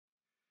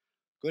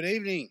Good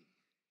evening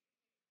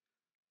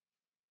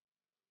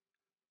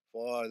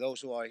for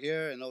those who are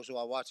here and those who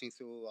are watching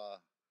through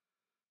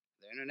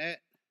the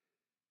internet.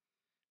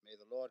 May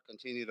the Lord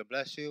continue to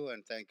bless you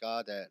and thank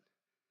God that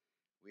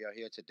we are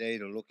here today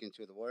to look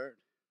into the Word.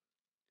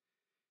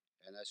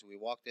 And as we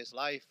walk this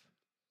life,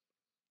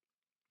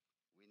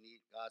 we need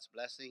God's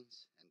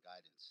blessings and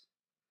guidance.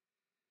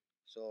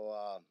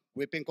 So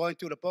we've been going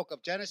through the book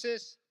of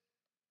Genesis,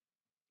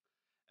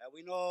 and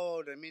we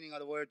know the meaning of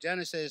the word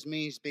Genesis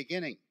means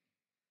beginning.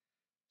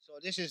 So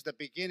this is the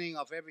beginning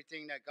of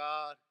everything that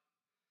God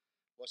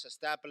was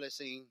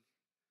establishing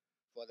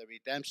for the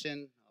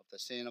redemption of the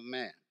sin of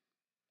man.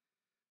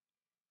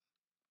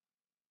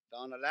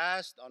 On the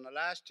last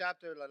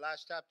chapter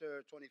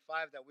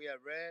 25 that we have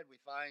read, we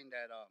find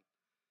that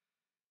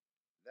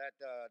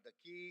the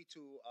key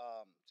to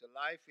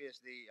life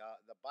is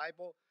the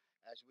Bible.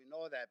 As we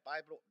know that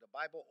the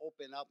Bible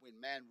opened up with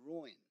man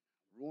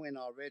ruin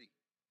already,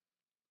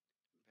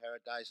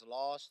 paradise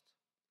lost,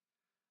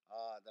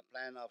 the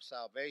plan of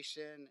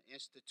salvation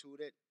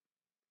instituted,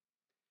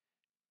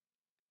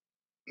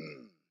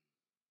 and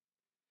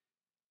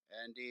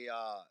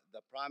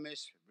the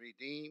promise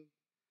redeemed,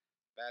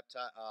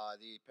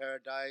 the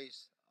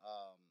paradise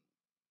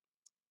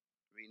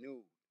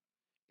renewed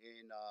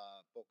in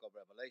book of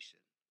Revelation.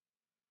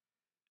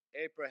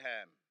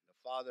 Abraham, the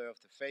father of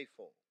the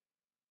faithful,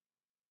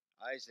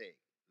 Isaac,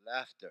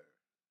 laughter,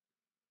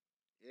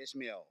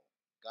 Ishmael,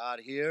 God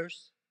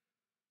hears,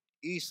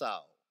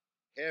 Esau,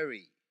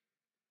 Harry,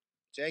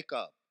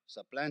 Jacob,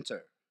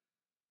 supplanter.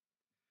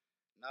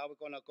 Now we're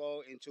going to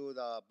go into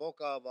the book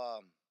of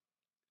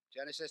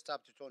Genesis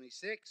chapter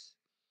 26,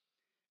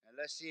 and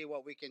let's see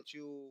what we can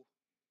chew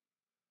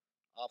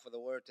off of the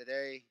word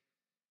today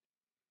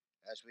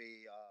as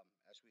we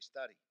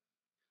study.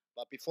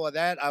 But before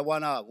that, I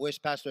want to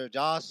wish Pastor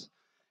Joss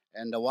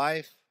and the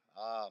wife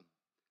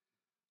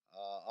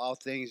all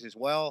things as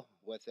well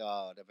with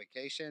the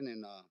vacation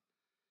and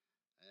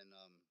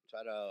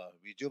try to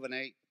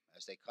rejuvenate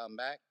as they come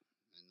back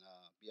and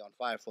be on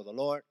fire for the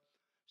Lord.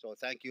 So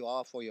thank you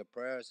all for your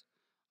prayers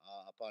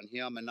upon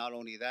him, and not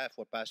only that,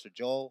 for Pastor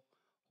Joel,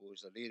 who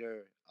is the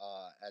leader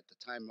at the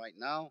time right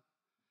now.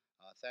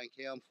 Thank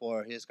him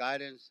for his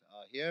guidance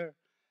here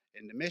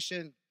in the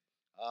mission,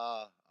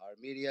 our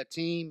media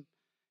team,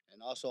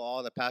 and also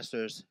all the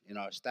pastors in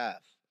our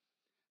staff.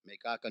 May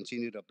God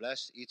continue to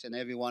bless each and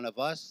every one of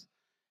us,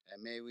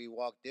 and may we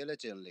walk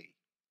diligently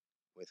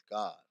with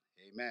God.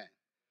 Amen.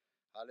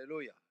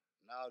 Hallelujah.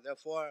 Now,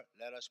 therefore,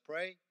 let us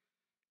pray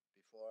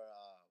before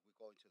we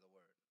go into the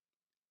word.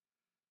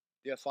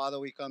 Dear Father,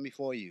 we come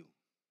before you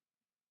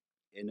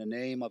in the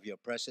name of your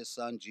precious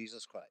Son,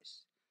 Jesus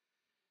Christ.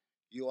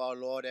 You are,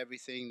 Lord,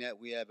 everything that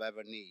we have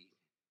ever need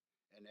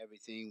and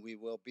everything we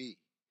will be.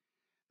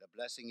 The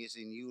blessing is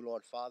in you,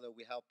 Lord Father.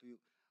 We help you.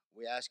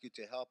 We ask you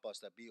to help us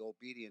to be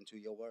obedient to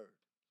your word.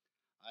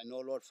 I know,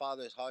 Lord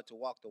Father, it's hard to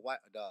walk the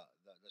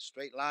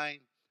straight line,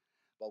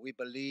 but we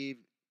believe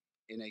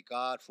in a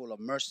God full of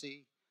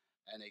mercy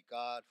and a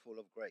God full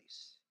of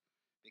grace.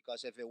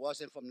 Because if it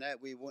wasn't from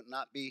that, we would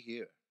not be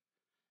here.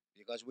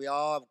 Because we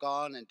all have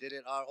gone and did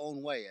it our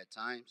own way at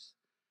times.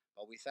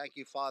 But we thank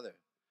you, Father,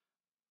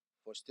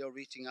 for still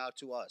reaching out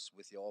to us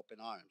with your open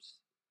arms.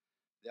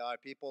 There are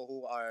people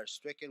who are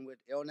stricken with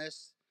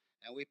illness,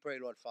 and we pray,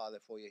 Lord Father,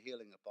 for your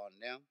healing upon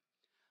them.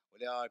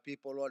 There are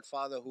people, Lord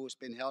Father, who's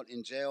been held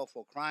in jail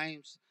for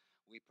crimes.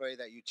 We pray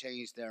that you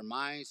change their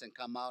minds and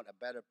come out a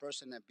better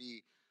person and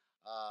be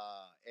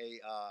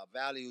a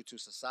value to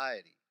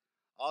society.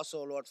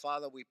 Also, Lord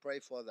Father, we pray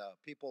for the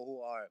people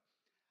who are,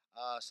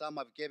 some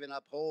have given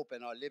up hope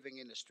and are living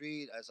in the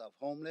street as of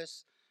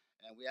homeless.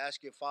 And we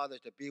ask you, Father,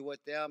 to be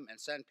with them and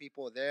send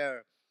people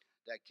there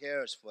that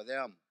cares for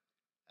them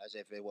as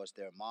if it was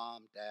their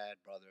mom, dad,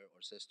 brother,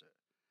 or sister.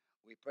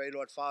 We pray,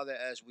 Lord Father,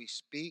 as we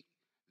speak,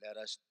 let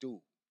us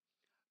do.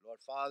 Lord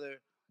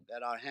Father,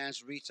 let our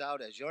hands reach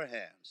out as your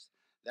hands.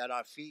 Let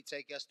our feet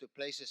take us to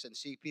places and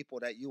see people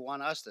that you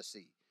want us to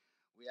see.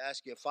 We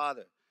ask you,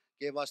 Father,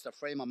 give us the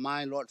frame of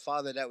mind, Lord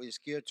Father, that is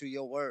geared to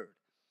your word.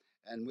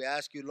 And we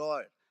ask you,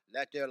 Lord,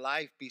 let their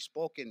life be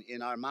spoken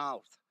in our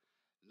mouth.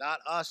 Not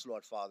us,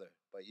 Lord Father,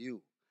 but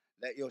you.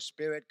 Let your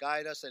spirit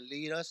guide us and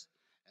lead us.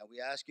 And we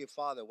ask you,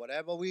 Father,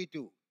 whatever we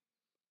do,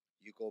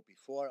 you go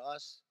before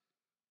us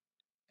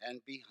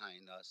and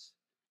behind us,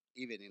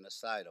 even in the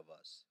side of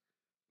us.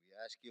 We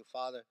ask you,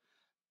 Father,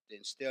 to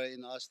instill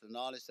in us the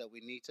knowledge that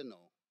we need to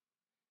know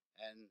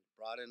and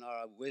broaden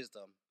our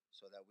wisdom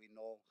so that we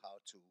know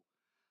how to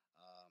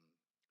um,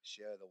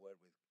 share the word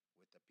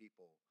with the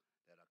people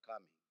that are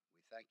coming.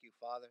 We thank you,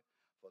 Father,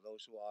 for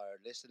those who are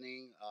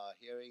listening,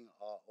 hearing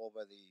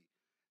over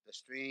the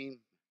stream,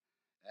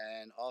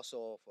 and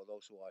also for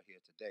those who are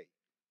here today.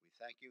 We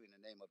thank you in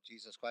the name of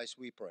Jesus Christ,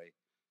 we pray.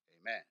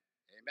 Amen.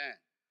 Amen.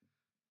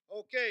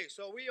 Okay,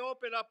 so we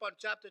open up on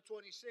chapter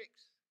 26.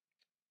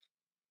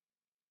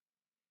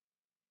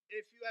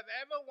 If you have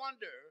ever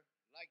wondered,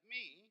 like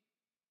me,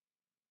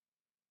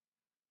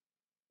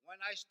 when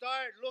I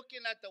start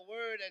looking at the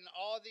word and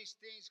all these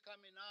things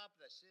coming up,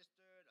 the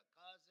sister, the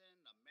cousin,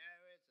 the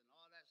marriage, and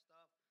all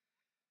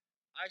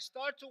I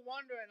start to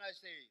wonder and I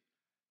say,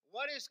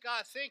 what is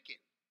God thinking?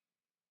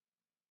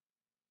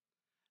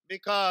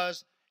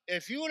 Because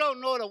if you don't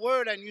know the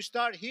word and you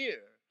start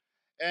here,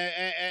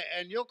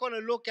 and you're going to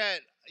look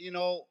at,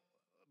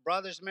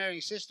 brothers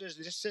marrying sisters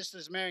and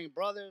sisters marrying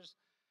brothers,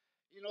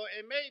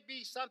 it may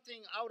be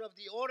something out of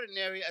the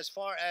ordinary as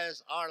far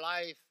as our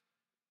life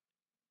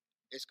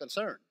is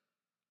concerned.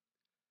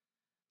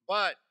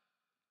 But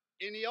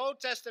in the Old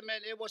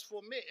Testament, it was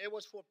forbidden. It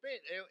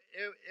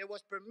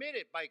was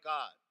permitted by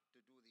God to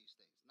do these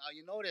things. Now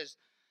you notice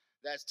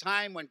that's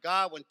time when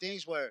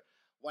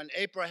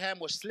Abraham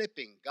was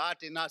slipping, God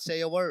did not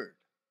say a word.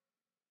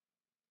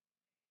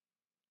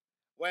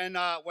 When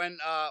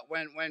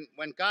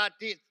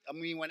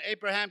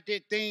Abraham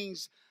did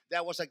things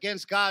that was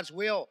against God's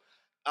will,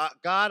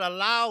 God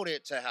allowed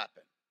it to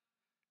happen.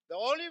 The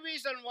only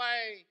reason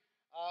why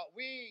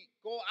we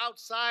go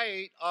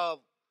outside of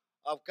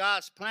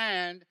God's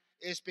plan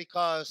is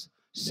because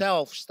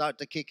self start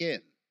to kick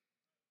in.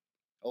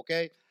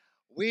 Okay,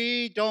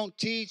 we don't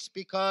teach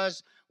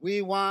because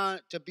we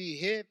want to be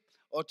hip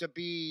or to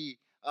be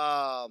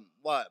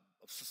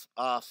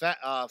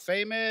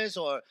famous,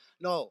 or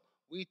no.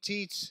 We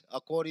teach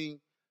according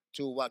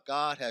to what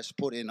God has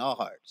put in our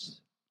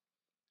hearts.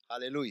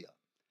 Hallelujah.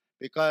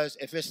 Because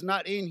if it's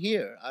not in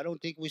here, I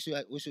don't think we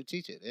should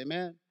teach it.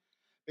 Amen.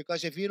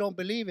 Because if you don't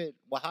believe it,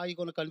 well, how are you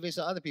going to convince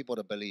other people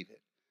to believe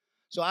it?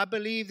 So I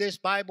believe this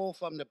Bible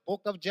from the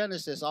book of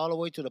Genesis all the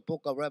way to the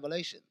book of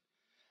Revelation.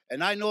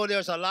 And I know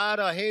there's a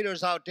lot of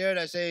haters out there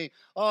that say,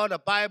 oh, the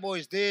Bible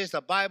is this,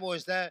 the Bible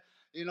is that.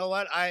 You know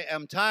what? I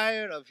am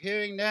tired of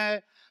hearing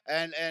that.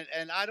 And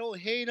I don't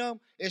hate them.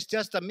 It's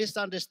just a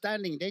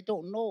misunderstanding. They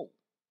don't know.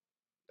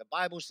 The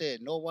Bible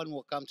said no one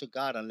will come to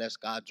God unless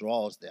God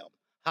draws them.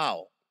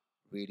 How?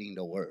 Reading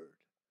the Word.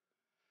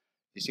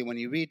 You see, when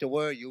you read the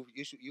Word, you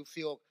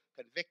feel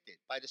convicted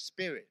by the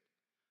Spirit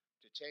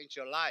to change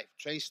your life,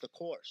 change the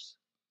course.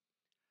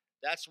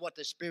 That's what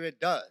the Spirit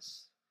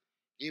does.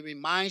 He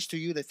reminds to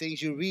you the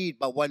things you read,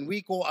 but when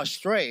we go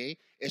astray,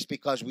 it's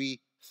because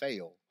we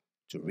fail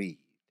to read.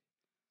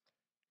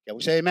 Can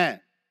we say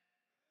amen?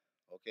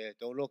 Okay,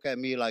 don't look at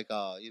me like,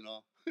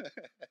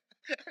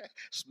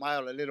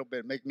 smile a little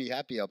bit, make me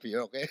happy up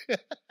here, okay?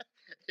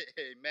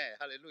 Amen,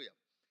 hallelujah.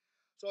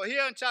 So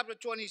here in chapter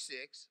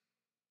 26,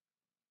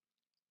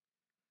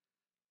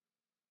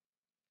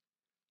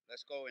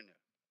 let's go in there.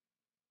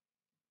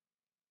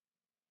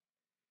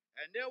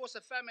 And there was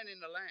a famine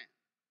in the land,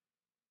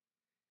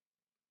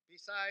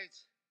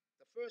 besides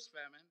the first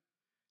famine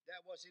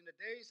that was in the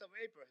days of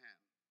Abraham.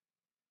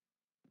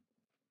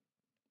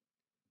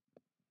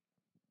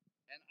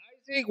 And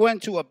Isaac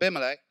went to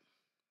Abimelech,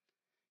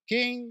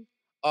 king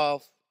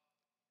of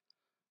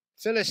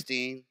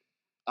Philistine,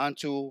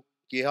 unto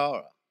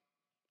Gerar.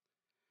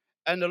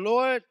 And the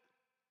Lord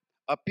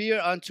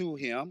appeared unto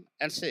him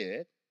and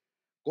said,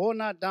 go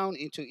not down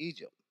into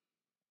Egypt.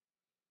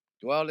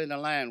 Dwell in the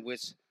land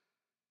which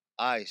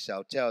I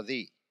shall tell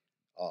thee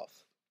of.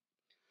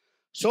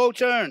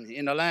 Sojourn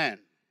in the land,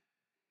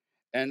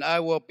 and I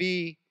will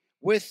be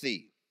with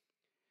thee,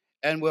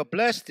 and will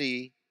bless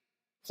thee,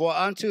 for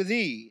unto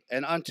thee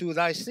and unto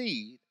thy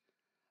seed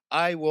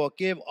I will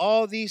give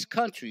all these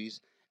countries,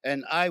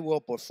 and I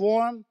will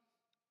perform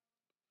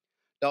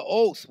the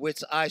oath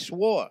which I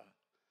swore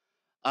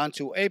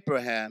unto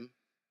Abraham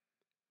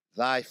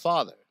thy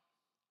father.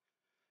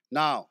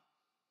 Now,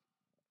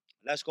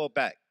 let's go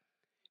back.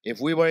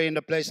 If we were in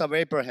the place of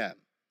Abraham,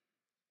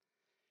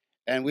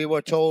 and we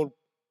were told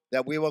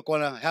that we were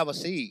going to have a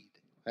seed,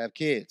 have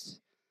kids,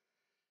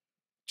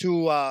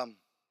 to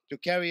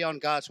carry on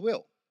God's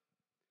will,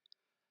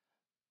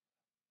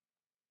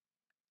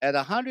 at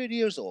 100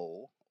 years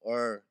old,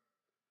 or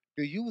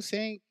do you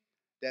think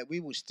that we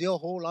would still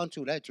hold on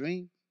to that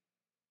dream?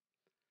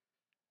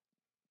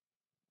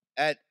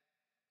 At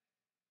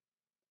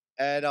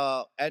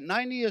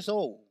 90 years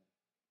old,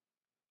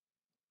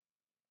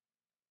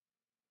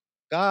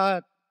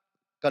 God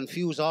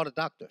confused all the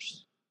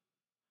doctors,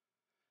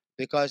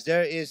 because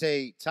there is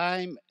a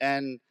time,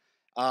 and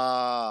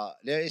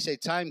there is a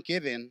time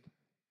given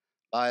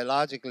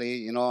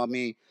biologically,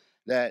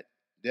 that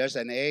there's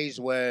an age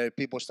where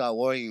people start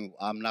worrying,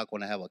 I'm not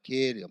going to have a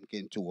kid, I'm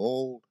getting too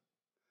old.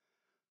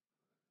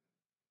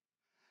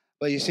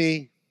 But you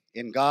see,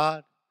 in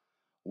God,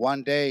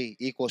 one day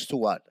equals to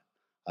what?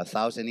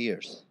 1,000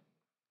 years.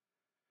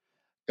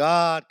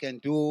 God can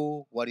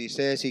do what he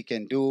says he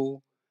can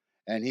do,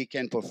 and he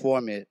can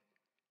perform it,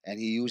 and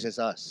he uses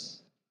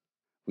us.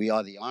 We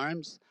are the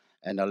arms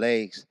and the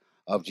legs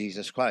of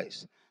Jesus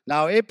Christ.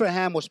 Now,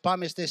 Abraham was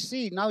promised this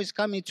seed. Now he's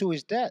coming to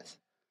his death.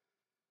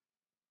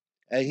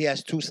 And he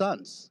has two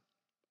sons,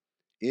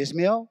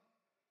 Ishmael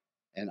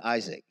and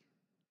Isaac.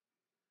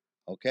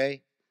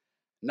 Okay?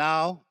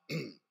 Now,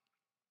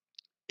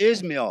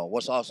 Ishmael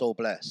was also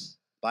blessed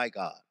by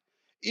God,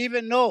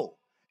 even though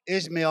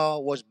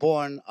Ishmael was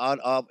born out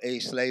of a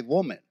slave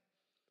woman,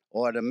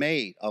 or the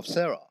maid of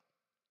Sarah.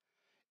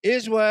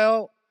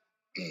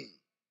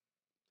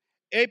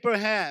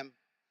 Abraham,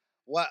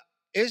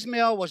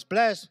 Ishmael was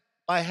blessed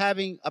by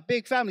having a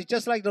big family.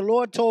 Just like the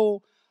Lord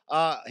told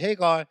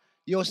Hagar,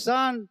 your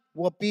son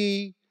will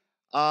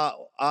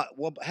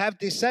have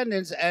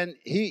descendants, and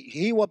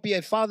he will be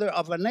a father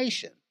of a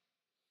nation.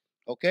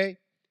 Okay.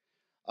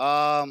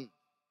 So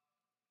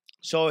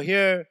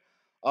here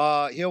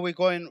we're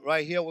going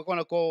right here. We're going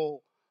to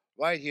go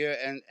right here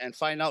and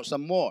find out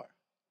some more.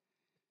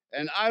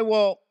 And I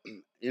will,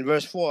 in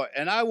verse 4,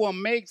 and I will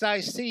make thy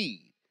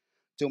seed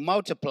to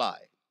multiply,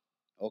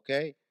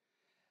 okay,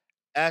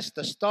 as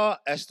the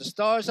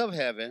stars of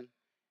heaven,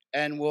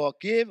 and will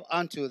give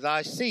unto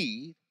thy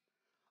seed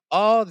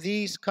all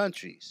these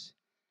countries,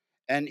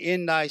 and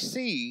in thy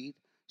seed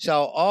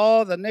shall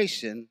all the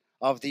nation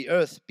of the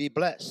earth be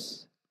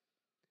blessed.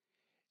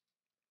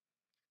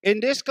 In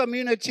this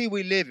community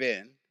we live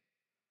in,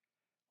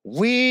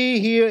 we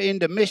here in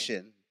the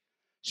mission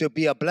should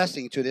be a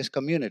blessing to this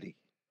community.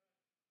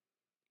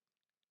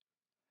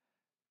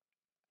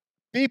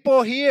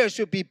 People here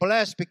should be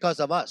blessed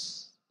because of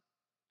us.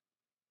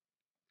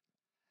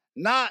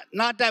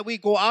 Not that we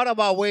go out of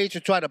our way to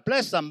try to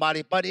bless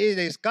somebody, but it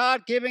is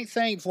God-giving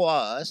thing for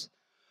us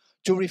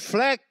to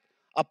reflect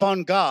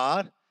upon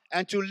God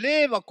and to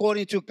live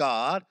according to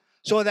God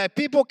so that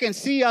people can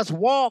see us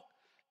walk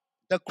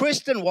the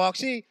Christian walk.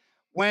 See,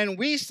 when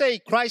we say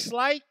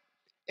Christ-like,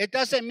 it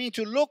doesn't mean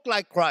to look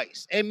like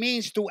Christ. It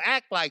means to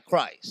act like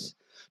Christ,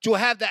 to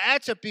have the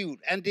attribute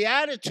and the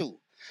attitude,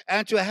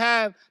 and to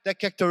have the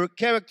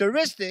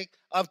characteristic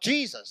of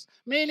Jesus.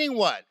 Meaning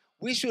what?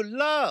 We should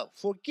love,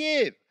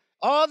 forgive,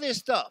 all this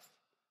stuff.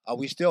 Are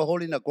we still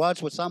holding a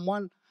grudge with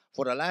someone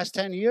for the last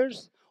 10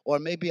 years? Or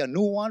maybe a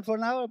new one for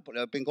now, but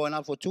it's been going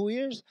on for 2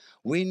 years?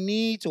 We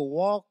need to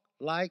walk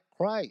like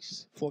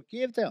Christ.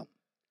 Forgive them.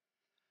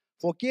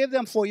 Forgive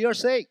them for your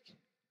sake.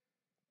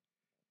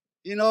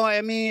 You know,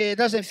 I mean, it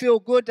doesn't feel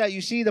good that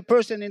you see the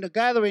person in the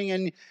gathering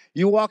and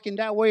you walk in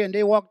that way and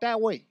they walk that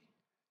way.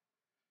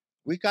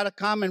 We got to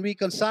come and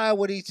reconcile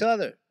with each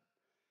other.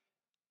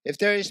 If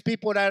there is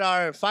people that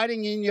are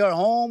fighting in your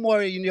home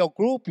or in your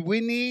group, we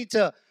need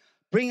to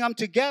bring them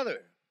together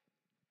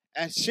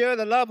and share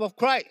the love of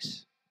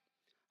Christ.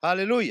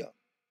 Hallelujah.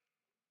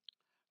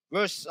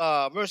 Verse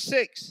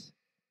 6.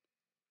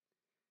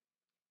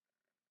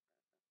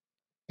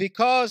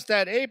 Because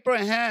that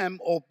Abraham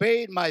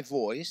obeyed my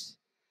voice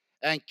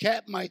and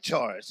kept my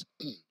charge,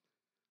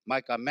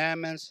 my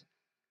commandments,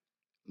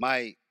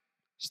 my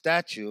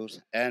statutes,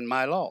 and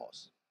my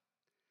laws.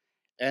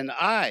 And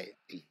I,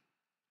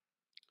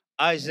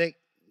 Isaac,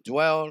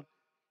 dwell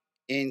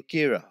in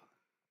Kira.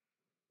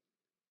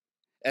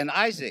 And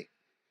Isaac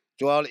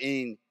dwelt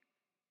in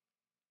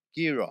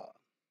Gerar.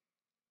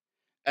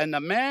 And the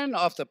man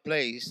of the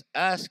place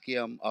asked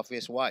him of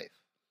his wife.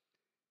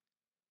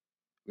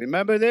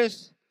 Remember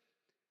this?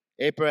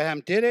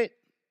 Abraham did it.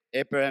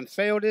 Abraham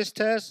failed his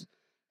test,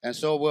 and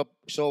so will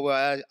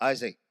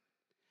Isaac.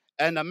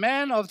 And the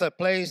man of the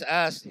place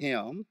asked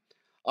him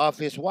of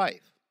his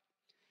wife.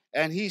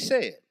 And he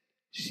said,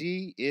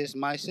 she is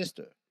my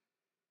sister.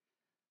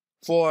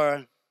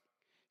 For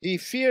he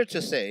feared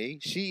to say,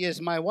 she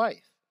is my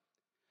wife,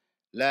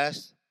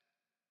 lest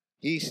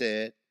he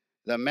said,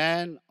 the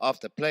man of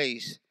the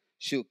place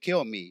should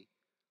kill me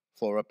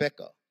for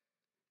Rebekah,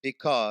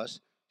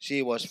 because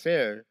she was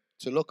fair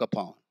to look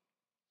upon.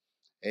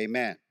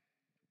 Amen.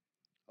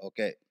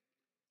 Okay.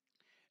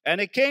 And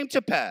it came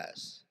to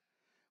pass,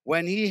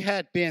 when he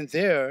had been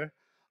there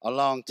a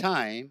long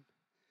time,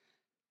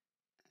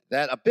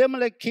 that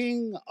Abimelech,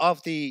 king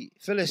of the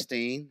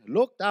Philistine,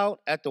 looked out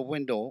the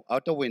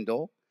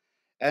window,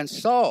 and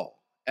saw,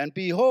 and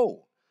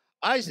behold,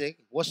 Isaac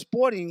was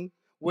sporting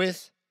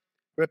with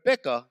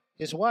Rebekah,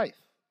 his wife.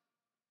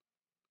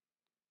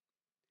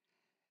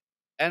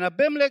 And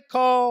Abimelech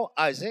called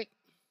Isaac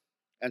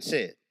and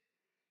said,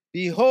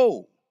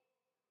 behold,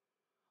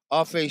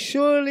 of a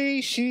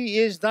surely she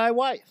is thy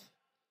wife.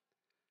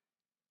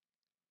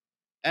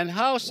 And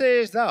how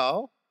sayest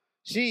thou,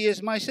 she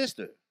is my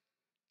sister?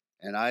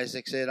 And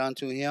Isaac said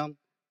unto him,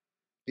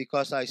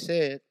 because I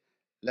said,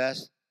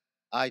 lest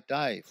I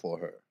die for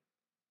her.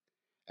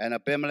 And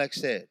Abimelech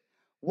said,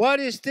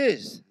 what is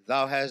this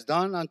thou hast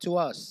done unto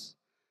us?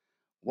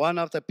 One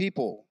of the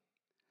people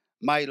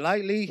might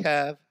lightly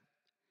have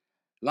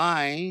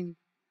lying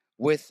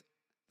with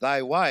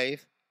thy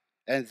wife,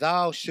 and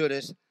thou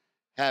shouldest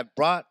have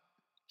brought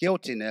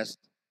guiltiness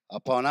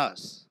upon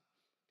us.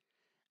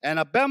 And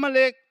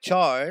Abimelech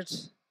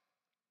charged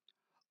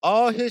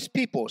all his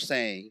people,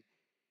 saying,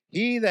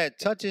 he that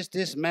touches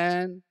this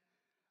man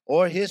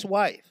or his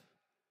wife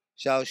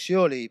shall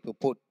surely be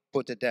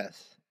put to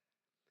death.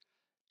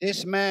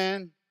 This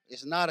man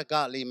is not a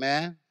godly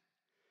man.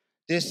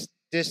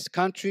 This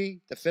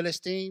country, the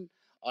Philistine,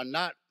 are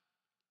not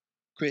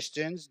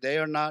Christians. They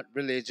are not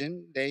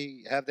religion.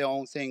 They have their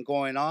own thing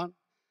going on.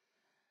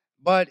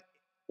 But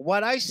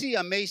what I see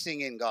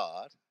amazing in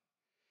God,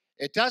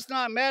 it does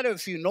not matter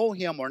if you know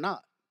him or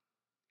not.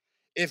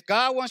 If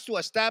God wants to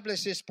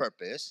establish his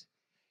purpose,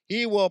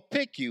 he will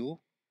pick you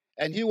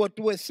and he will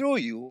do it through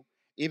you,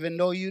 even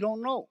though you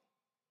don't know.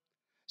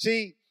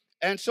 See,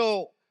 and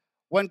so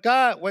when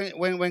God,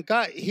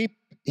 he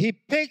he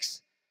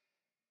picks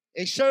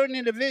a certain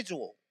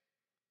individual.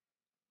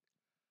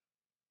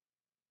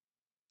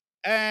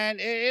 And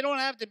it don't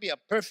have to be a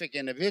perfect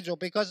individual,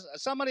 because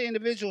some of the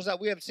individuals that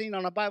we have seen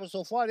on the Bible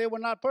so far, they were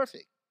not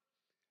perfect.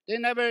 They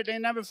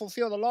never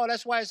fulfilled the law.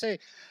 That's why I say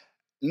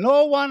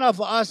no one of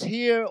us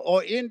here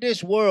or in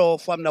this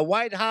world, from the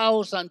White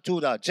House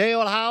unto the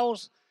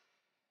jailhouse,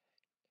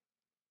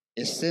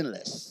 is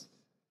sinless.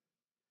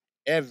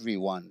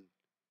 Everyone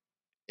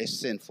is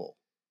sinful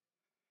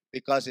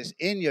because it's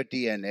in your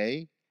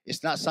DNA.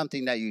 It's not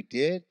something that you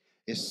did.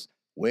 It's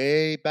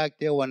way back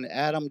there when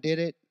Adam did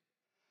it.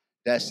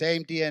 That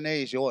same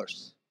DNA is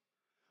yours.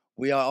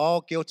 We are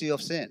all guilty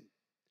of sin.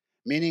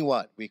 Meaning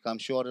what? We come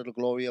short of the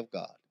glory of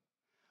God.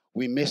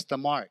 We miss the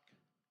mark.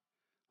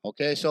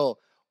 Okay, so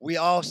we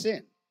all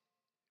sin.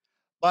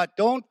 But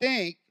don't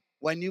think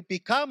when you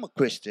become a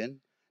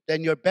Christian,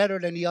 then you're better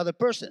than the other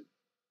person.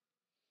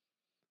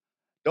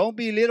 Don't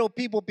belittle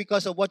people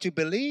because of what you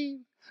believe.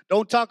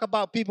 Don't talk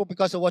about people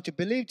because of what you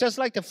believe. Just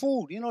like the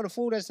food. You know the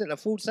food, that's it, the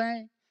food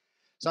saying?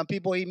 Some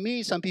people eat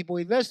meat, some people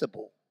eat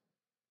vegetable.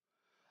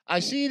 I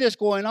see this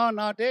going on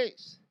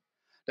nowadays.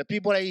 The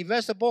people that eat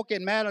vegetable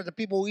get mad at the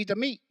people who eat the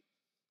meat.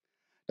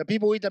 The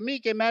people who eat the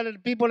meat get mad at the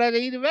people that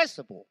eat the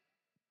vegetable.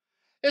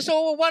 And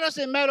so why does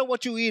it matter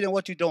what you eat and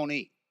what you don't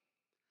eat?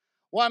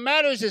 What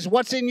matters is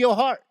what's in your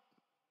heart.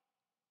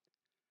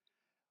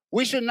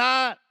 We should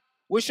not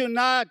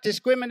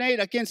discriminate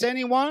against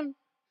anyone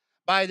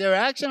by their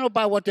action or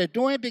by what they're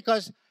doing,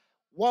 because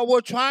what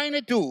we're trying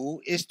to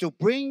do is to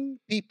bring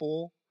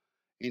people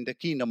in the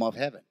kingdom of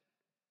heaven.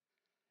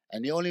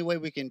 And the only way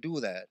we can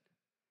do that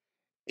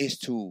is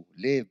to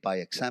live by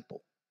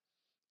example.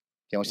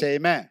 Can we say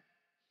amen?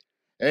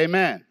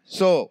 Amen.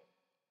 So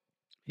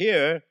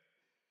here,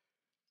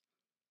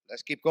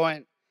 let's keep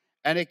going.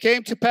 And it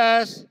came to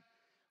pass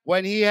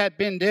when he had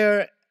been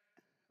there.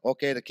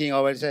 Okay, the king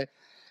already said.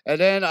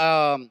 And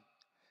then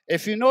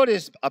if you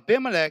notice,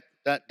 Abimelech,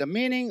 the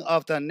meaning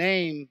of the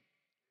name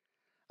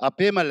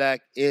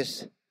Abimelech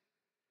is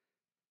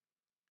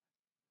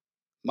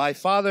my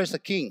father is a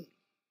king.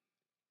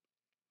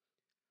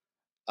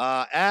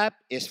 Ab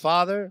is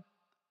father.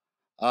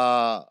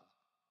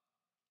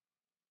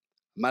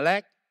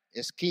 Malek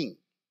is king.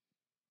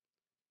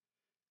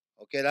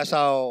 Okay, that's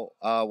how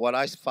what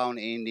I found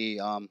in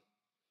the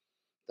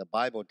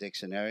Bible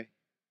dictionary.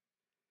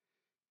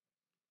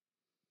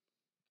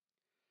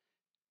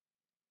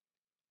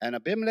 And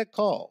Abimelech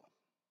called.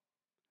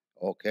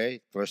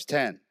 Okay, verse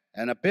 10.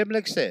 And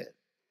Abimelech said,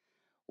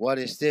 what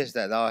is this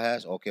that thou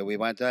hast? Okay, we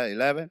went to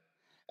 11.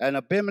 And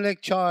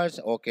Abimelech charged,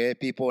 okay,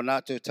 people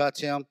not to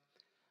touch him.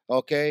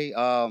 Okay,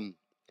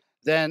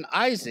 then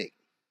Isaac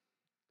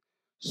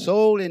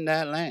sold in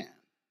that land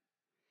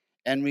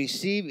and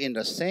received in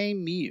the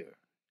same year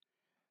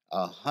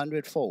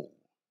 100-fold.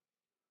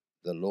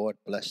 The Lord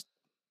blessed.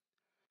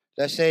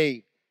 Let's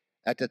say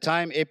at the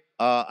time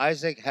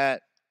Isaac had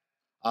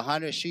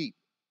 100 sheep.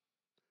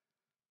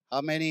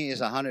 How many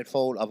is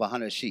 100-fold of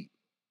 100 sheep?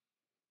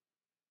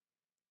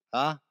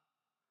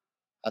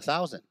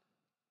 1,000.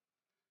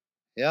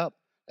 Yep.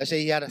 Let's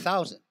say he had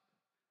 1,000.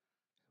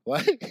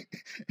 Right?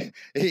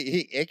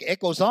 It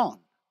goes on.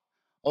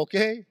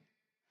 Okay?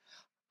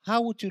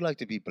 How would you like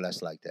to be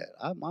blessed like that?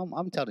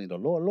 I'm telling the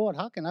Lord,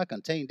 how can I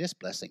contain this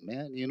blessing,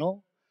 man? You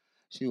know?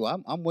 See,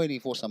 I'm waiting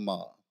for some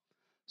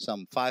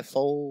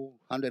 5-fold,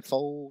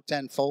 100-fold,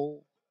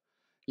 10-fold.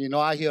 You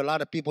know, I hear a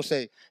lot of people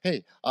say,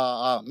 hey,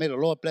 may the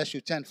Lord bless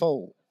you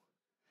 10-fold.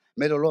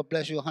 May the Lord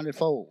bless you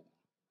 100-fold.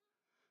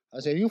 I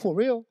say, you for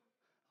real?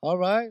 All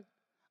right.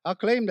 I'll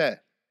claim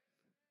that.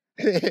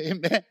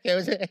 Amen.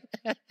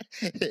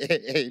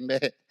 Amen.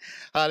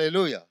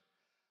 Hallelujah.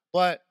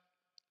 But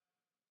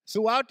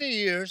throughout the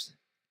years,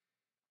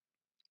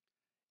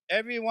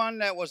 everyone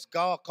that was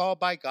called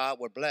by God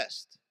were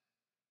blessed.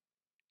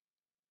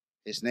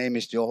 His name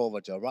is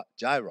Jehovah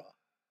Jireh,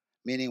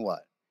 meaning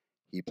what?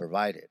 He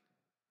provided.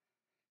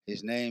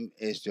 His name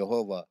is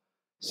Jehovah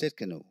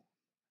Sitkanu,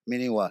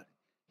 meaning what?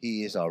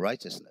 He is our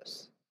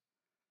righteousness.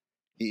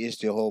 He is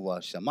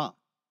Jehovah Shammah,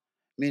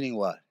 meaning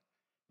what?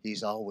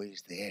 He's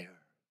always there.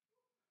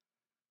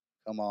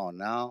 Come on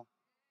now.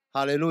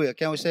 Hallelujah.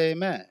 Can we say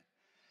amen?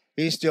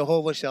 He's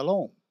Jehovah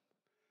Shalom.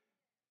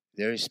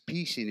 There is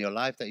peace in your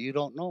life that you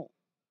don't know.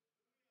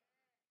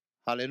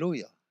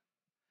 Hallelujah.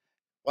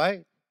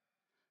 Right?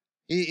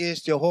 He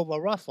is Jehovah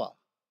Rapha.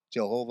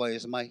 Jehovah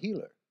is my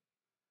healer.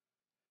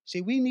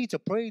 See, we need to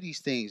pray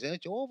these things.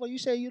 And Jehovah, you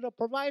say you're the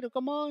provider.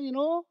 Come on, you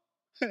know.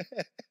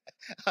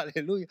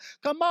 Hallelujah.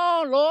 Come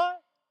on, Lord.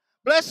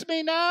 Bless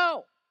me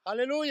now.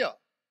 Hallelujah.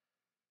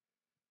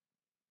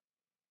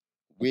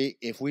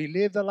 If we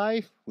live the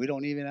life, we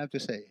don't even have to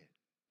say it,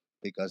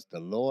 because the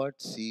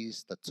Lord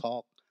sees the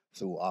talk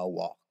through our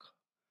walk.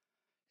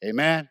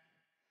 Amen.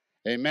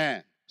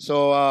 Amen.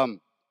 So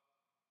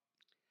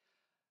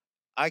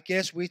I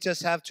guess we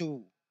just have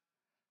to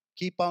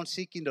keep on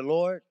seeking the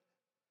Lord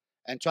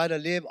and try to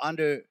live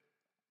under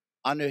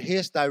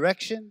His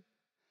direction,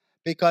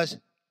 because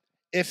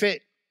if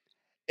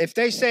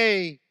they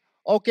say,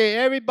 okay,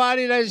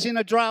 everybody that is in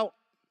a drought,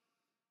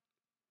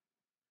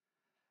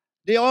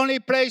 The only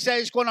place that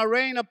it's going to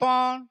rain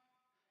upon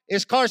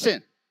is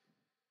Carson.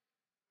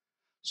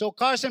 So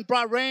Carson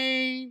brought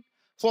rain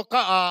for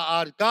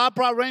God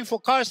brought rain for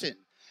Carson,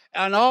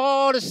 and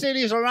all the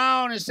cities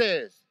around. It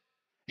says,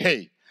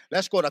 "Hey,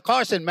 let's go to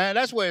Carson, man.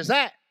 That's where it's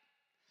at."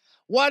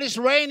 What is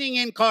raining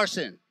in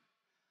Carson?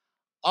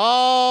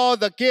 All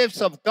the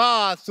gifts of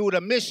God through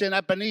the mission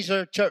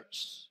Ebenezer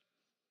Church.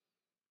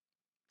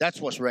 That's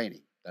what's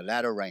raining. The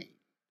latter rain.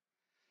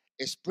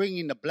 It's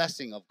bringing the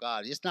blessing of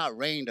God. It's not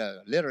rain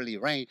to literally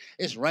rain.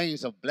 It's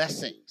rains of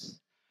blessings,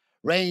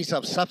 rains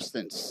of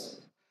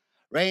substance,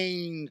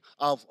 rain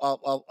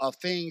of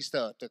things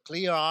to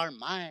clear our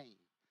mind,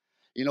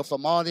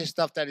 from all this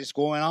stuff that is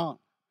going on.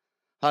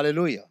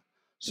 Hallelujah.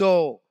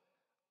 So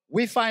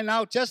we find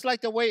out just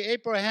like the way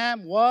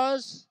Abraham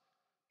was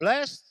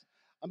blessed.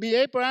 I mean,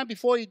 Abraham,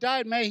 before he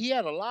died, man, he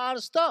had a lot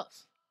of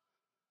stuff.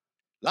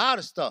 A lot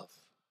of stuff.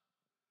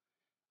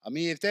 I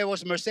mean, if there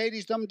was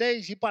Mercedes them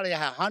days, he probably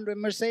had 100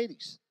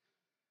 Mercedes.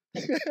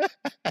 Right?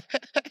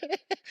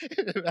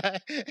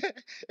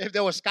 If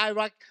there was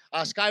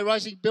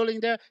sky-rising building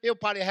there, he'll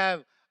probably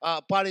have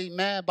about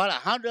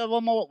 100 of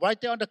them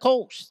right there on the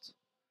coast.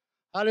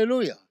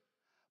 Hallelujah.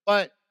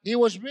 But he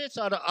was rich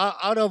out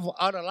of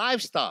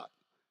livestock,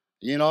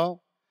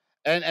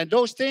 and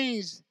those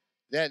things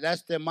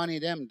that's their money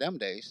them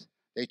days.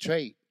 They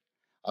trade.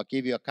 I'll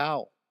give you a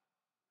cow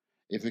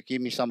if you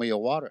give me some of your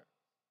water.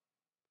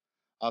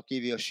 I'll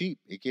give you a sheep.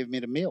 You give me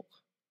the milk.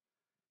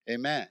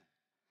 Amen.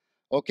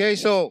 Okay,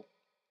 so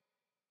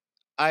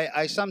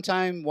I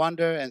sometimes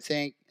wonder and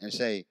think and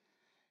say,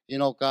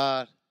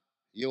 God,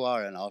 you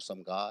are an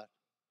awesome God.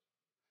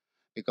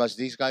 Because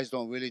these guys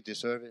don't really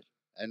deserve it,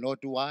 and nor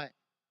do I.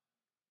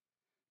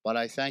 But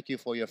I thank you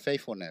for your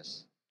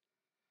faithfulness.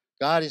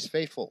 God is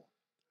faithful.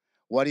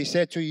 What he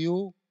said to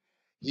you,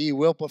 he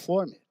will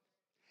perform it.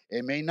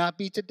 It may not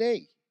be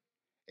today.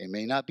 It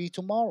may not be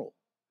tomorrow.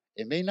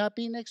 It may not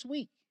be next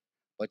week.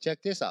 But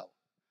check this out.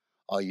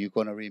 Are you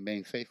going to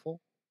remain faithful?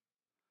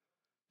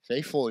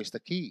 Faithful is the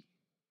key.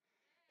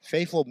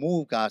 Faithful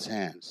move God's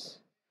hands.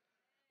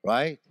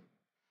 Right?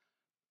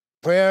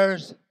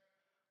 Prayers,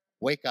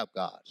 wake up,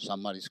 God.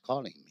 Somebody's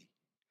calling me.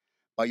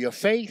 But your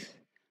faith,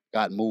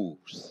 God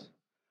moves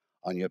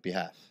on your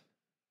behalf.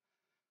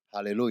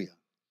 Hallelujah.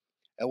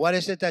 And what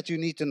is it that you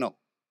need to know?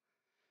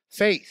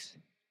 Faith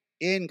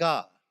in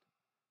God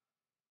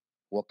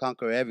will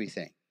conquer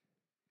everything.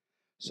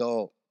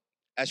 So,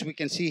 as we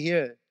can see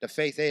here, the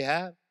faith they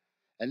have,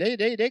 and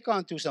they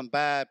gone through some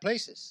bad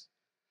places.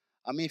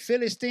 I mean,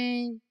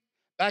 Philistine,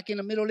 back in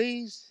the Middle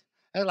East,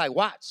 they're like,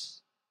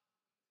 watch.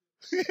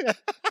 They're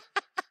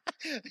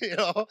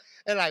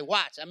like,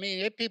 watch. I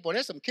mean,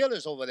 there's some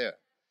killers over there.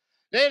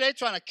 They're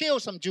trying to kill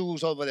some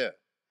Jews over there.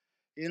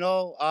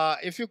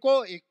 If you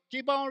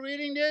keep on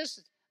reading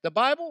the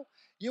Bible,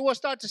 you will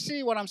start to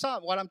see what I'm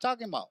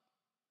talking about.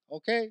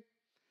 Okay?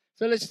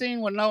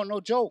 Philistine was no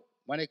joke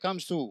when it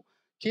comes to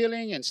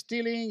killing and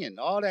stealing and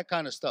all that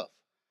kind of stuff.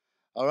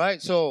 All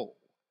right? So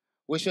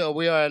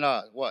we are in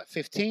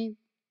 15?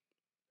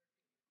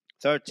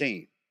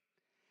 13.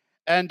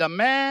 And the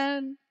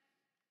man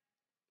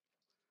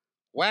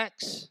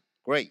waxed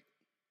great,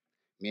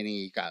 meaning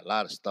he got a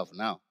lot of stuff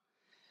now,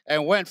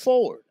 and went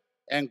forward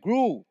and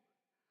grew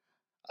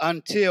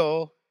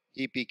until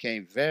he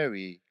became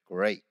very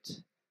great.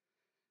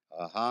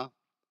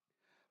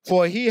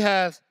 For he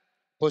hath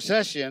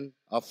possession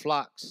of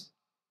flocks,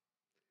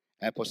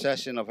 and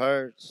possession of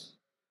herds,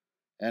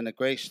 and a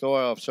great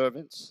store of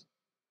servants.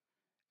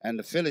 And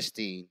the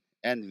Philistine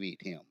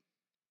envied him.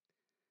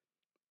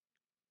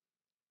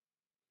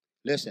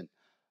 Listen,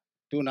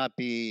 do not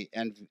be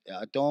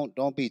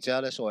don't be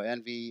jealous or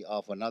envy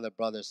of another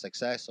brother's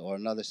success or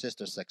another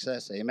sister's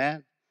success.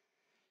 Amen.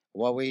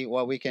 What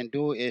we can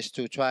do is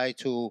to try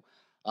to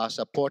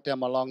support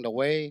them along the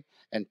way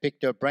and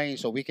pick their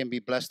brains so we can be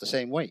blessed the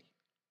same way.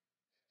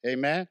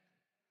 Amen.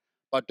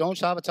 But don't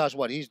sabotage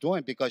what he's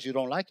doing because you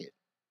don't like it.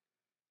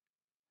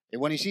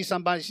 And when you see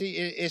somebody,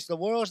 it's the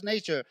world's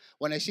nature.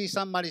 When they see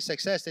somebody's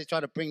success, they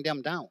try to bring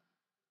them down.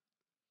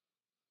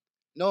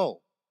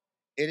 No,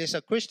 it is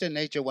a Christian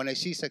nature. When they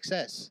see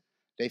success,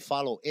 they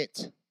follow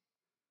it.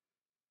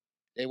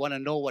 They want to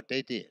know what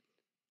they did.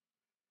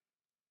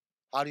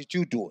 How did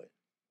you do it?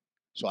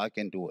 So I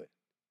can do it.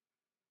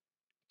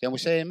 Can we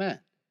say amen?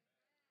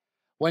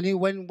 When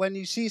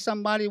you see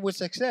somebody with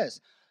success,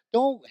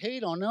 don't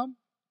hate on them.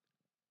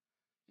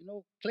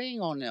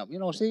 Cling on them.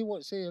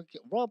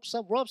 Rub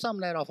some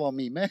of that off on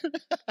me, man.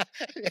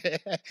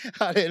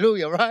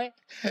 Hallelujah, right?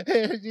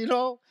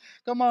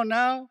 Come on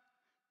now.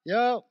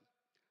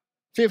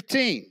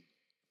 15.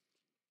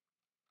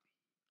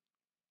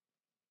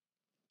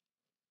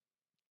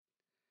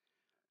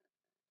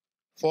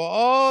 For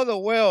all the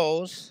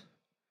wells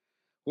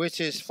which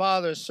his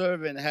father's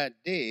servant had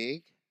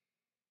digged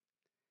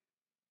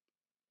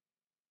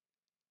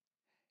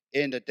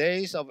in the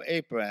days of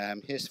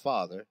Abraham, his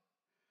father,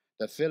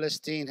 the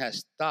Philistine has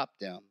stopped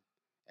them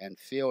and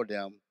filled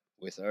them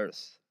with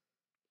earth.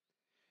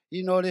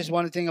 You notice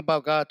one thing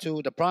about God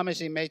too, the promise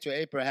he made to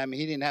Abraham,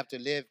 he didn't have to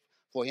live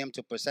for him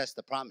to possess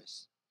the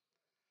promise.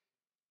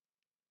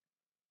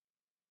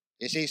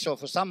 You see, so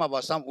for some of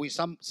us,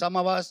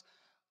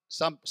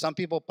 some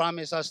people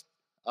promise us,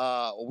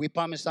 we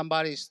promise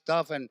somebody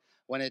stuff, and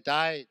when they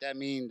die, that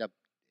means that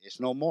it's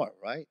no more,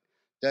 right?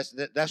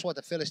 That's what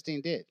the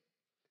Philistine did.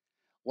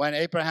 When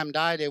Abraham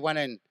died, they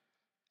went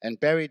and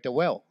buried the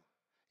well.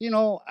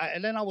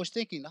 And then I was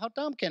thinking, how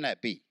dumb can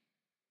that be?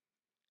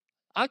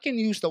 I can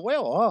use the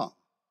well, huh?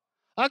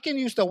 I can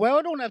use the well.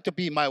 It don't have to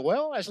be my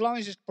well. As long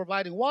as it's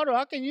providing water,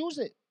 I can use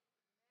it.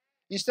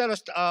 Instead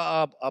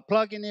of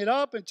plugging it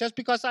up, and just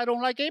because I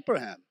don't like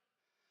Abraham.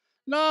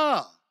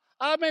 No,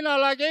 I may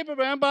not like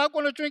Abraham, but I'm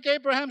going to drink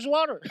Abraham's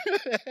water.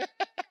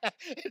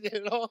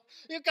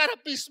 You got to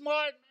be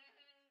smart,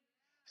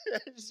 man.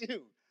 It's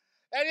you.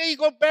 And then you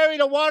go bury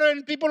the water,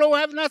 and people don't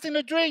have nothing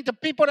to drink. The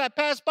people that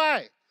pass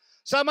by.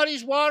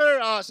 Somebody's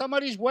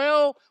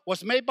well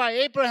was made by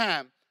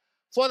Abraham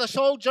for the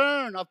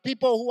sojourn of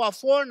people who are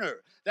foreigner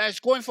that is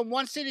going from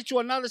one city to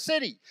another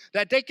city,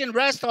 that they can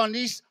rest on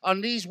these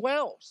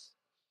wells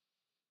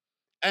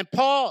and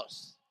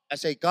pause and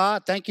say,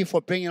 God, thank you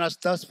for bringing us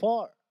thus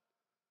far.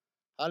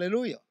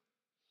 Hallelujah.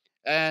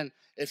 And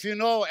if you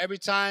know, every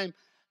time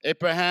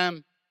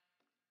Abraham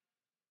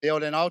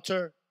built an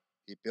altar,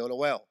 he built a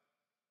well.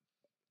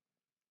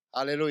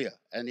 Hallelujah.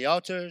 And the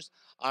altars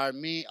are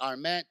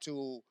meant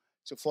to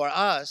for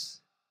us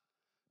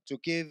to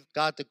give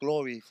God the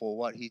glory for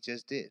what he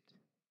just did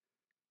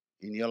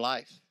in your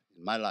life,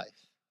 in my life.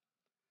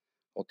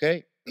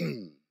 Okay?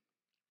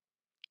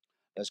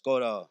 Let's go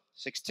to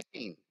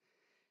 16.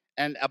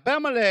 And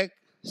Abimelech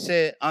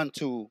said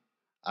unto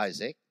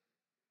Isaac,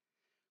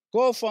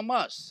 go from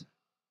us,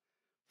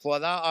 for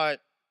thou art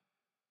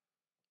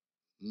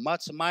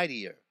much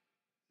mightier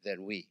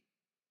than we.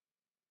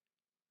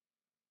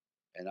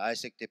 And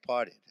Isaac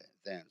departed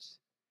thence,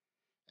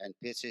 and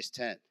pitched his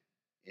tent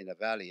in the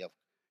valley of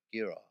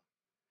Gerar,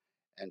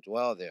 and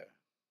dwelled there.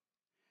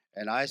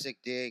 And Isaac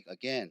digged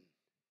again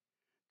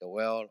the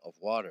well of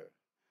water,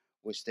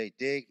 which they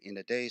digged in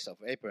the days of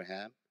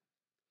Abraham,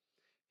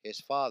 his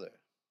father.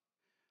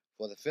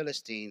 For the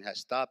Philistine had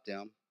stopped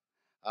them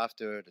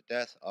after the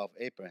death of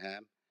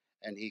Abraham,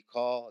 and he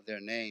called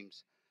their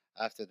names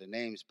after the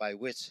names by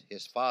which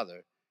his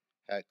father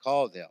had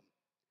called them.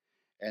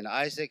 And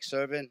Isaac's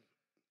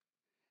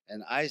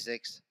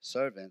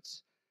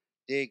servants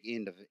dig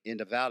in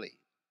the valley,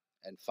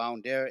 and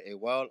found there a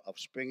well of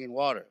springing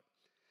water.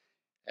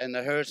 And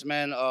the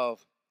herdsmen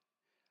of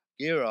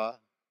Gerar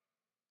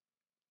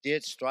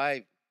did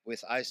strive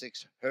with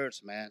Isaac's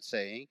herdsman,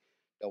 saying,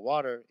 the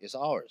water is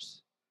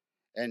ours.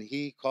 And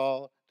he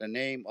called the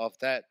name of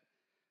that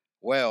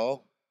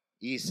well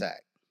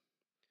Isaac.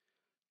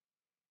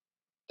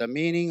 The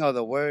meaning of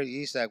the word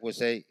Isaac would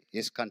say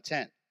is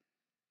content.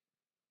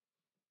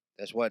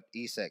 That's what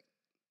Isaac.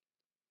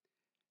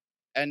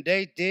 And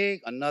they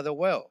dig another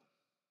well,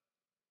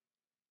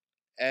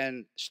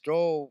 and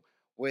strove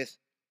with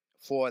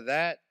for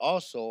that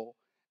also,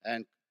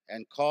 and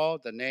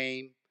called the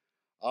name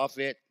of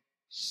it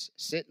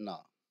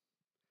Sitnah.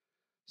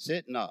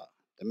 Sitnah.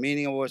 The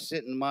meaning of the word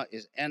Sitnah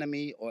is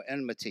enemy or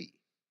enmity.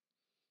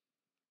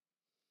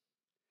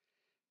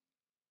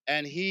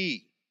 And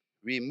he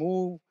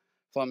removed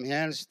from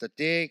hence to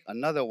dig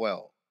another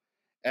well,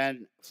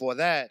 and for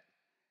that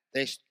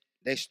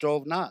they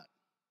strove not.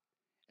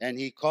 And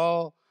he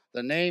called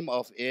the name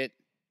of it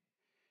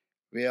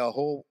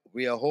Rehoboth.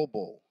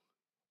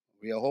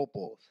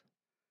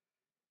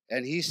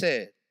 And he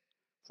said,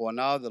 for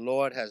now the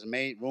Lord has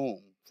made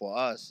room for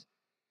us,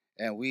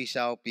 and we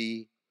shall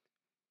be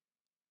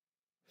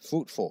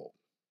fruitful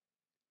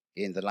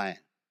in the land.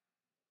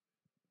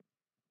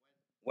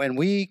 When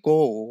we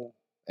go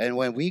and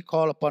when we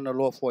call upon the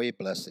Lord for a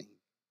blessing,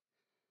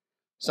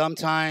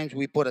 sometimes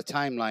we put a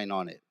timeline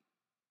on it.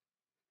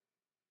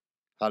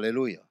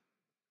 Hallelujah.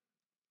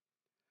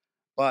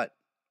 But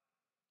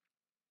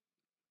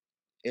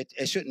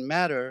it shouldn't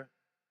matter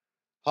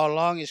how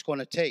long it's going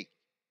to take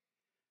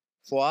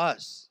for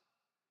us.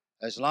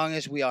 As long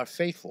as we are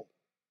faithful,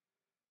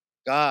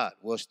 God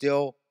will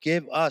still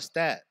give us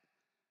that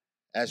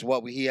as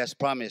what he has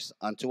promised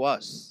unto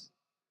us.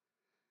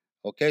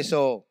 Okay,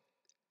 so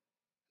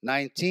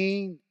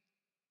 19.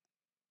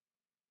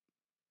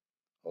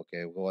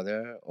 Okay, we'll go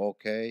there.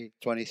 Okay,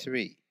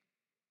 23.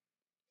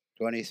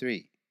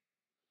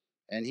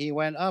 And he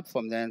went up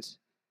from thence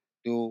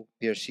to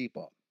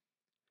Beersheba.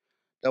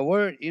 The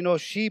word,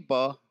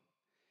 Sheba,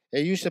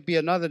 it used to be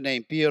another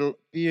name, Beer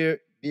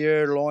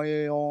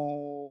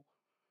Royal,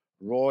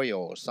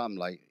 or something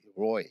like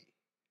Roy.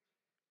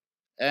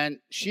 And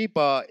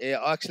Sheba, it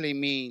actually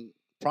means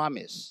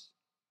promise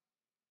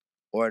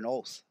or an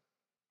oath.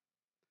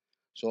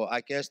 So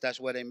I guess that's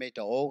where they made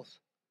the oath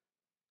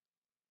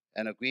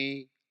and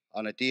agree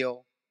on a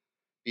deal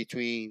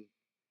between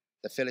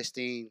the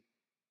Philistine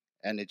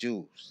and the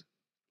Jews.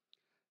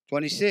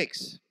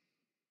 26.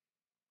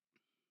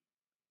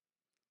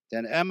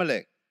 Then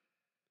Amalek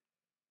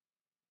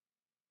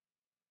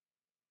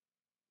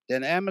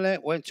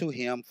went to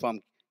him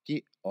from,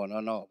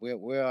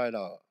 we're at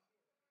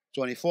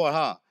 24,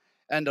 huh?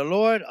 And the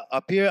Lord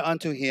appeared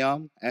unto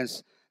him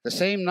the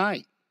same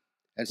night,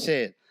 and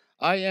said,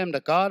 I am the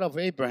God of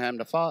Abraham,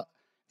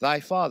 thy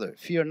father.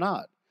 Fear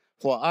not,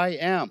 for I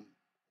am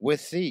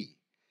with thee,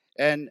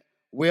 and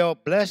will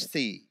bless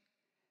thee,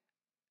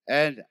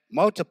 and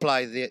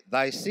multiply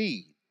thy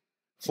seed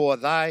for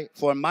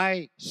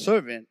my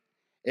servant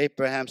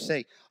Abraham's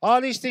sake. All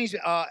these things,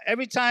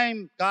 every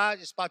time God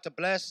is about to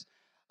bless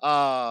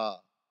uh,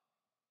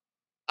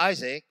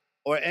 Isaac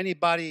or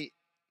anybody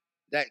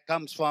that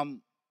comes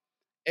from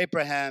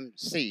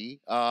Abraham's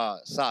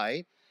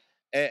side,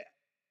 uh,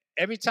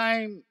 every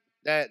time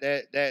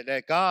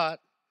that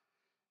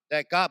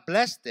God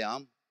blessed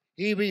them,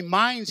 He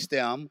reminds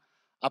them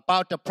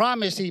about the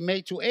promise He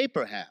made to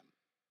Abraham.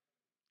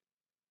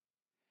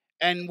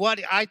 And what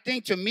I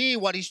think, to me,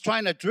 what He's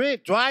trying to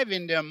drive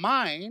in their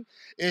mind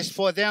is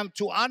for them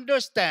to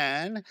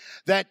understand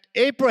that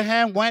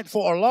Abraham went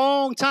for a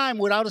long time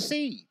without a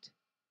seed.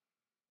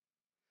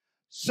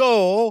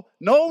 So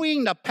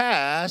knowing the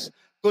past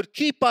could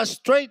keep us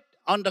straight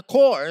on the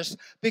course,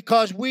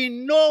 because we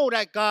know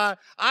that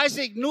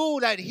Isaac knew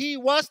that he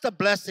was the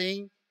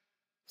blessing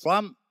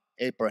from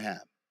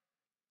Abraham.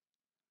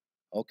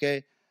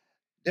 Okay?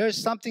 There's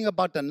something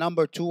about the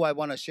number 2 I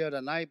want to share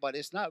tonight, but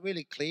it's not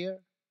really clear.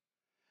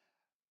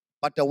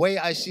 But the way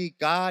I see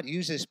God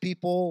uses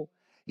people,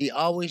 He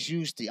always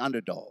used the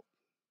underdog.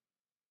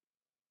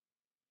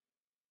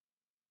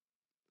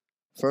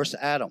 First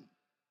Adam,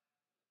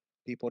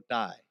 people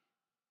die.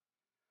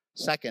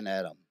 Second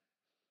Adam,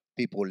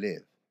 people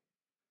live.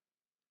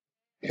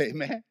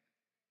 Amen.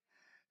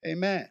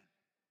 Amen.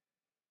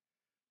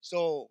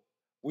 So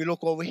we look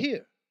over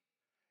here.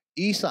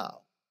 Esau,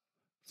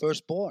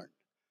 firstborn,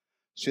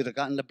 should have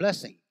gotten the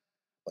blessing,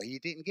 but he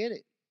didn't get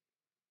it.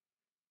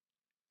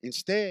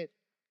 Instead,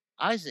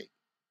 Isaac,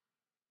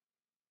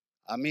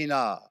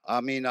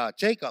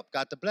 Jacob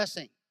got the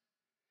blessing.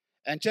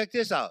 And check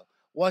this out.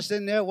 Was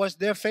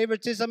there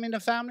favoritism in the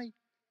family?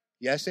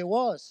 Yes, it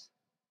was.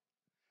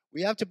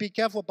 We have to be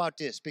careful about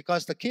this,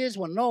 because the kids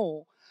will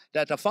know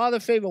that the father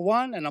favored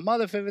one and the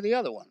mother favored the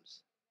other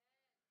ones.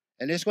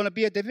 And there's going to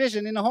be a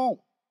division in the home.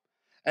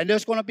 And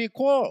there's going to be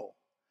quarrel.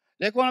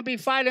 They're going to be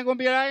fighting. They're going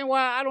to be like,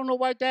 well, I don't know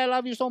why dad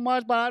loves you so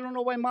much, but I don't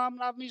know why mom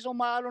loves me so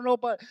much. I don't know,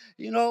 but,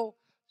 you know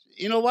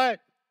what?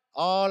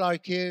 All our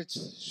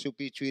kids should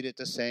be treated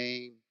the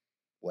same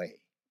way.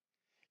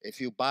 If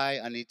you buy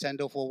a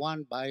Nintendo for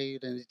one, buy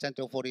the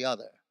Nintendo for the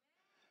other.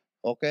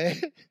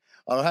 Okay?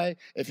 All right?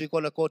 If you're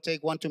going to go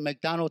take one to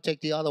McDonald's, take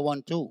the other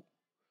one too.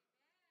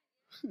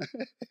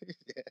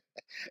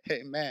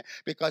 Amen.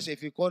 Because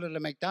if you go to the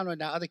McDonald's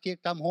and the other kid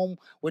come home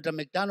with the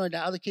McDonald's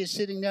and the other kid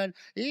sitting there,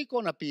 he's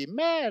going to be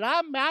mad.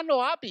 I know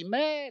I'll be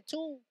mad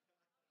too.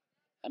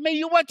 I mean,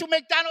 you went to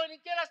McDonald's and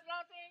get us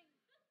nothing.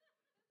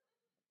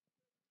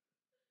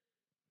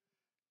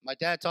 My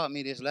dad taught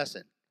me this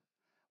lesson.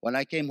 When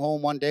I came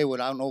home one day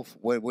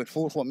with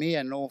food for me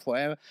and no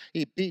for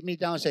he beat me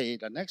down and said, hey,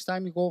 the next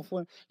time you go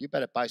for it, you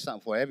better buy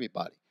something for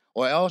everybody.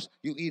 Or else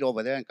you eat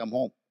over there and come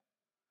home.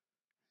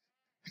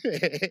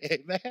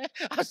 Man,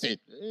 I said,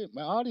 hey,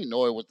 man, I didn't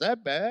know it was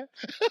that bad.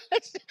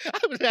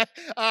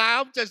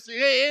 I'm just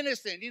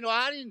innocent.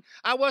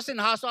 I wasn't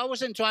hostile. I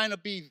wasn't trying to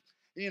be,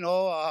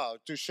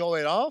 to show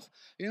it off.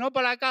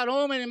 But I got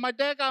home and my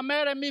dad got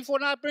mad at me for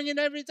not bringing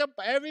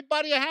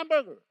everybody a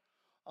hamburger.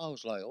 I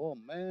was like, oh,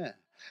 man.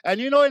 And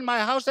in my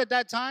house at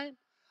that time,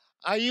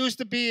 I used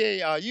to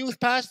be a youth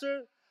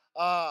pastor.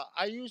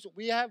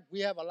 We have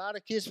a lot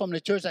of kids from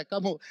the church that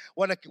come home.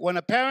 When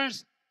the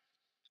parents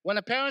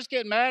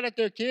get mad at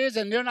their kids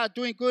and they're not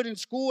doing good in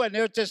school and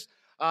they're just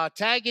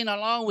tagging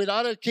along with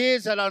other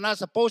kids that they're not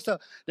supposed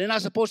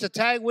to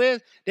tag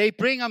with, they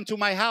bring them to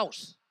my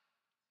house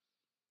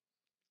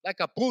like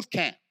a boot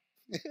camp.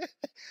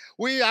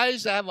 I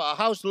used to have a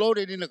house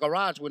loaded in the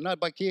garage with nothing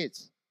but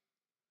kids.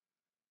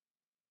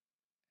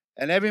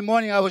 And every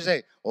morning I would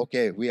say,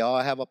 okay, we all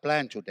have a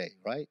plan today,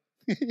 right?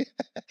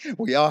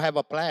 We all have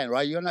a plan,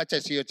 right? You're not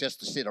just here just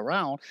to sit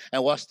around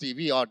and watch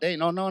TV all day.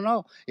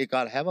 No. You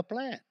got to have a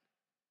plan.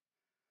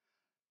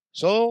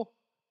 So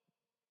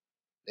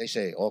they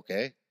say,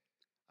 okay,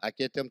 I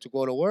get them to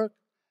go to work,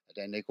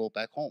 and then they go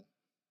back home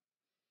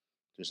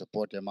to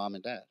support their mom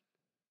and dad.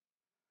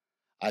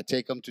 I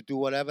take them to do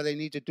whatever they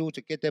need to do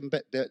to get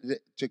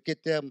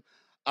them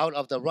out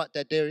of the rut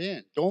that they're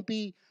in. Don't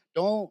be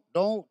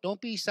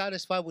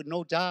satisfied with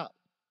no job.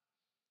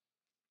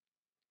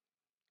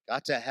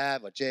 Got to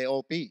have a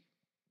job.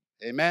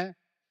 Amen.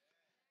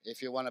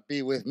 If you want to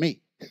be with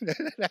me.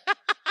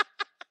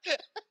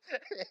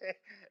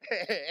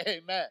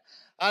 Amen.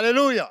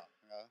 Hallelujah.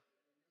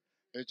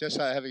 It's just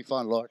having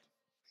fun, Lord.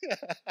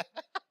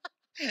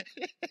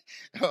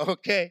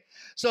 Okay.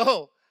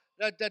 So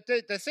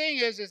the thing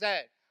is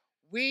that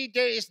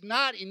there is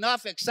not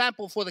enough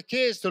example for the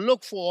kids to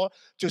look for,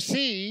 to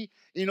see,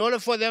 in order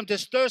for them to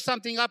stir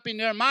something up in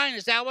their mind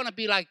and say, I want to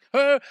be like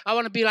her, I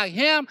want to be like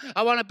him,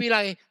 I want to be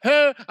like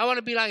her, I want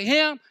to be like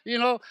him.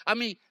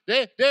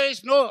 There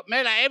is no,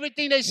 man,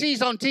 everything they see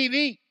is on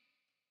TV.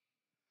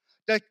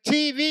 The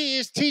TV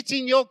is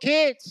teaching your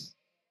kids.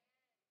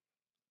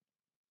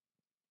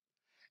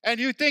 And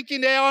you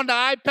thinking they're on the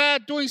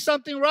iPad doing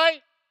something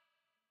right?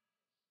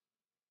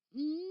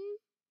 You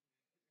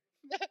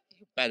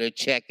better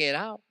check it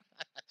out.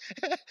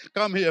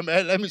 Come here,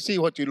 man. Let me see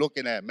what you're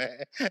looking at, man.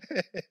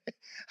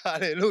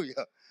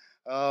 Hallelujah.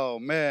 Oh,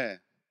 man.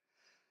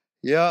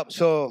 Yep.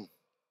 So,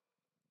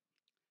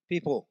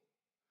 people,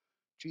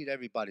 treat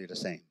everybody the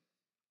same.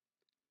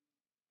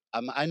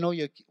 I know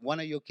one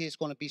of your kids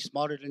going to be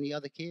smarter than the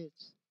other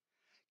kids.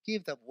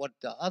 Give the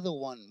other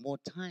one more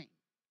time.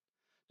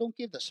 Don't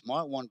give the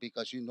smart one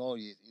because you know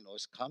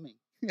it's coming.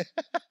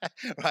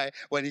 Right?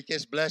 When he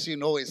gets blessed, you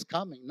know it's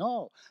coming.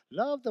 No,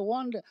 love the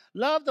one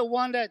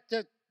that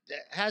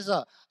has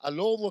a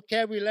low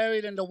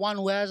vocabulary than the one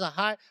who has a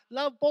high.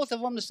 Love both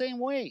of them the same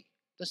way.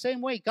 The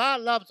same way.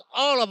 God loves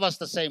all of us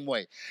the same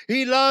way.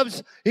 He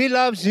loves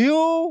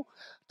you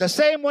the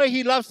same way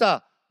he loves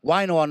the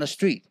wino on the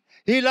street.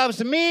 He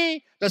loves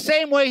me the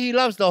same way he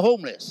loves the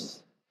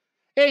homeless.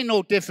 Ain't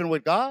no different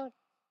with God.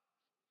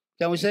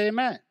 Can we say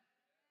amen?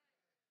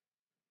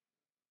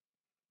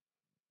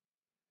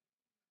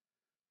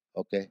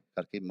 Okay,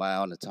 gotta keep my eye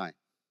on the time.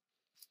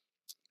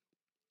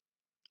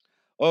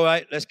 All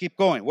right, let's keep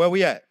going. Where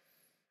we at?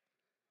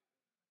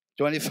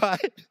 25?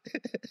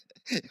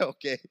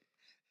 Okay.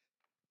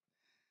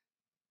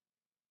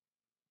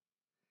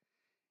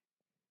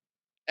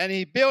 And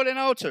he built an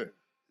altar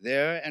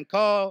there and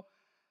called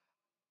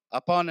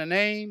upon the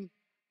name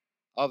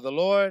of the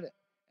Lord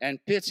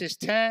and pitched his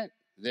tent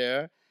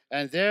there.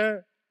 And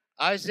there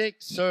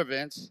Isaac's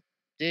servants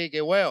dig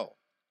a well.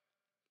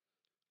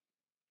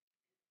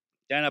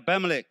 Then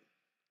Abimelech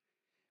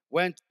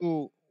went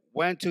to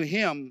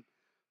him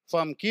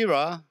from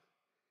Gerar,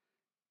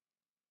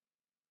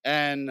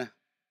 and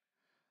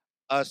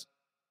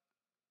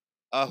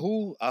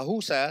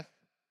Ahusath,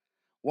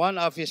 one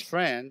of his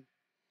friends,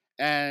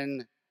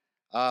 and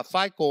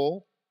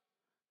Phicol,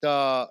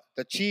 the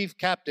chief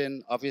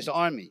captain of his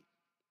army.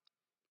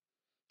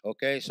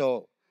 Okay,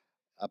 so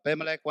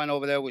Abimelech went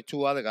over there with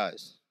two other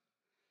guys.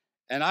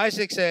 And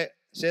Isaac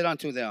said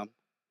unto them,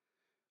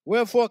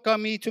 wherefore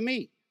come ye to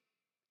me,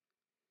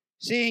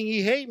 seeing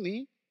ye hate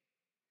me,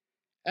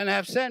 and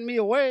have sent me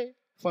away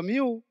from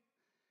you?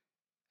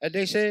 And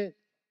they said,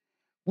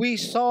 we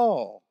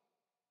saw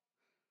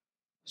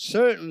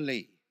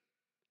certainly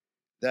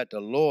that the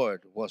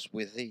Lord was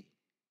with thee.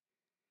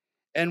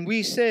 And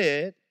we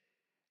said,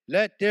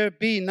 let there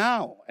be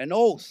now an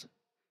oath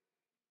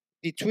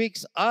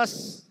betwixt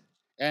us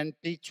and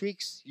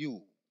betwixt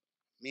you,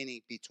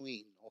 meaning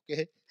between,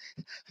 okay?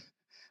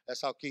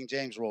 That's how King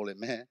James roll it,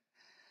 man.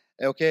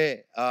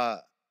 Okay,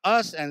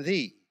 us and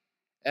thee,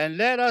 and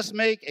let us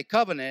make a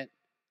covenant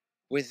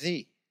with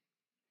thee.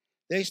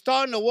 They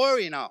starting to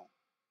worry now.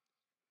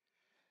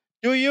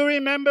 Do you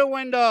remember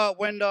when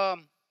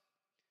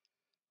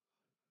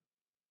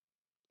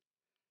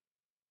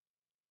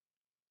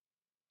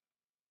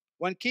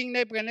King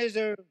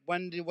Nebuchadnezzar,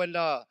 when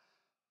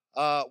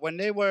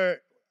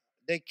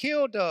they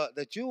killed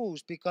the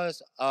Jews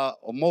because of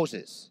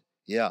Moses,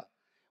 yeah,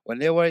 when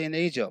they were in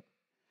Egypt,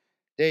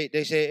 they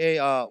say,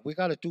 hey, we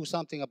got to do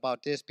something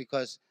about this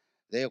because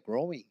they're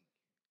growing.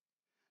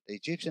 The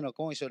Egyptians are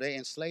going, so they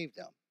enslaved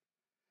them.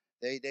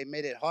 They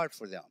made it hard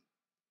for them.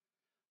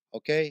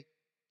 Okay.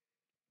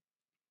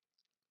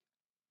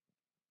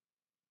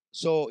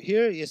 So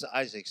here is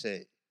Isaac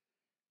say,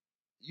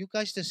 you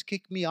guys just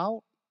kicked me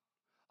out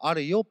of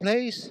your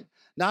place.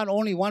 Not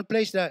only one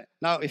place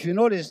now if you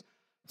notice,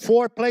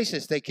 4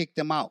 places they kicked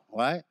him out,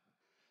 right?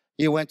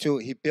 He built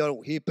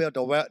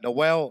the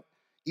well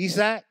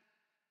Isaac.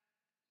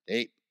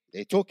 They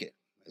took it.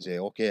 They say,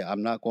 okay,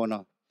 I'm not,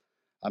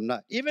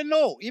 even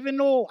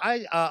though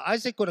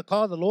Isaac could have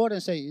called the Lord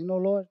and say,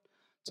 Lord,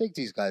 take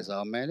these guys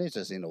out, man. They're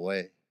just in the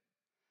way.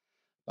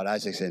 But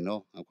Isaac said,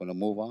 no, I'm going to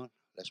move on.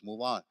 Let's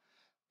move on.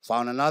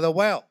 Found another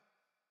well.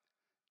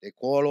 They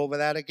quarreled over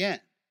that again.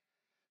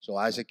 So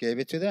Isaac gave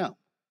it to them.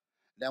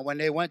 Then when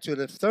they went to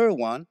the third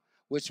one,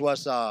 which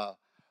was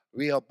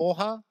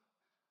Rehoboth,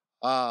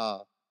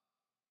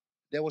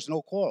 there was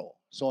no quarrel.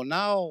 So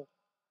now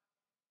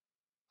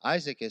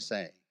Isaac is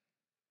saying,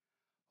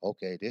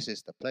 okay, this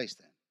is the place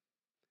then.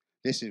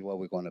 This is where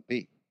we're going to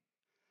be.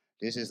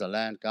 This is the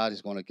land God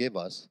is going to give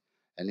us,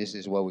 and this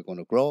is where we're going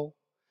to grow,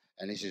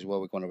 and this is where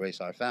we're going to raise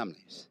our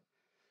families.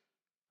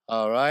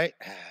 All right.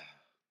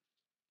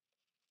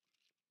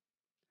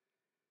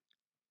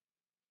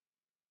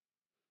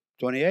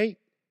 28,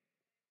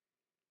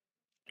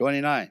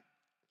 29.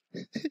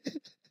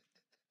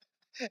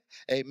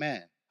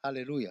 Amen.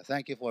 Hallelujah.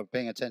 Thank you for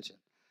paying attention.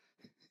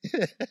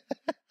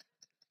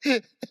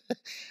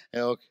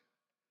 Okay.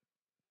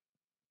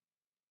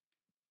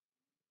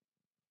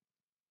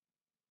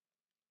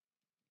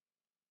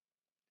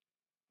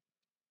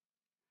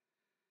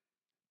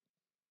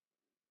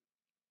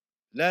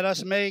 Let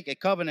us make a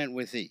covenant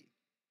with thee,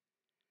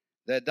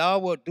 that thou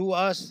wilt do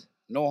us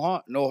no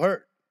harm, no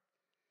hurt,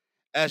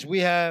 as we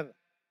have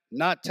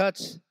not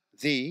touched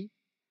thee,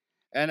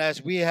 and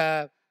as we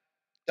have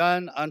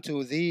done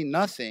unto thee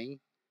nothing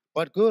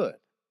but good,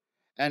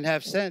 and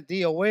have sent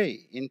thee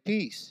away in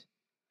peace.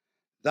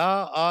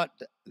 Thou art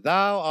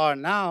thou art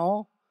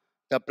now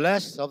the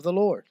blessed of the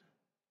Lord.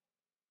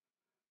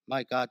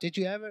 My God,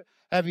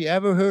 have you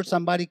ever heard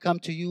somebody come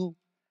to you?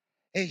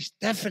 Hey,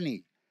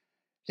 Stephanie,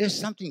 there's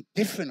something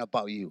different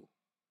about you.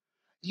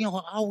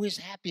 Always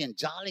happy and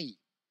jolly.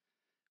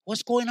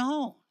 What's going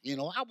on?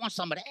 I want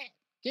some of that.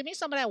 Give me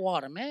some of that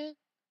water, man.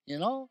 You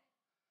know,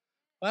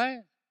 right?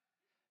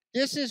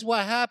 This is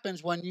what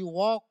happens when you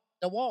walk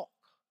the walk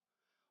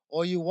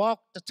or you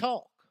walk the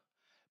talk.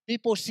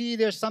 People see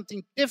there's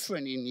something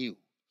different in you.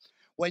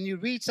 When you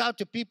reach out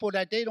to people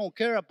that they don't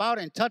care about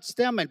and touch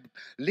them and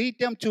lead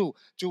them to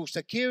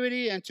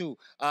security and to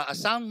a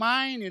sound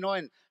mind,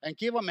 and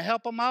give them and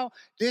help them out,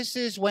 this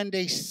is when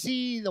they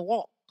see the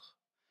walk.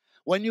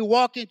 When you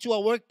walk into a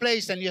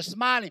workplace and you're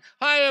smiling,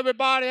 hi,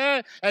 everybody,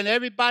 and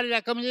everybody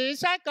that comes in, is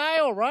that guy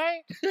all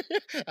right?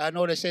 I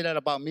know they say that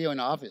about me in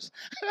the office.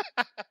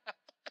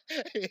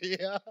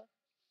 Yeah.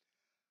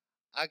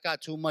 I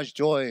got too much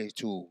joy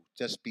to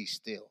just be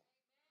still.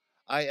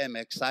 I am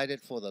excited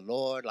for the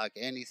Lord like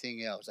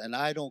anything else. And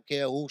I don't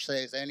care who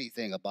says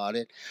anything about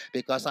it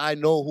because I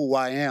know who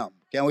I am.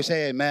 Can we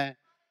say amen?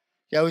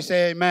 Can we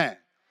say amen?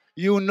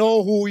 You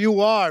know who you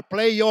are.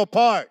 Play your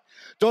part.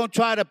 Don't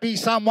try to be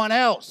someone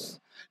else.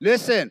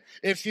 Listen,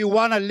 if you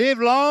want to live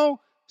long,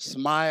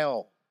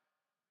 smile.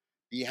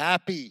 Be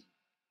happy.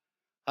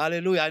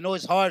 Hallelujah. I know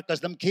it's hard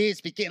because them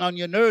kids be getting on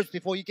your nerves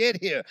before you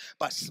get here,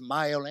 but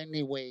smile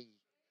anyway.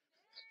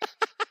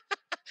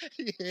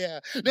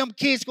 Yeah, them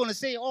kids gonna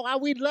say, "Oh,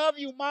 we love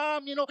you,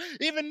 Mom."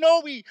 Even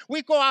though we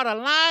go out of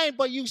line,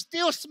 but you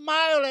still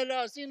smile at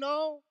us.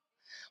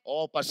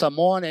 Oh, but some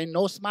more ain't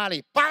no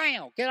smiling.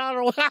 Bam! Get out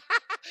of the way.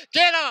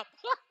 Get up.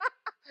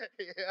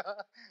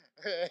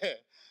 Yeah.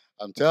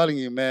 I'm telling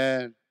you,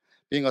 man,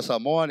 being a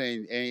Samoan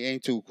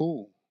ain't too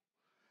cool.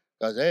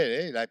 Cause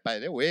they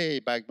way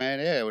back, man.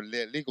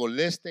 They're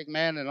legalistic,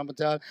 man. And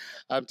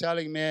I'm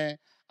telling you, man,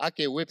 I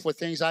get whipped for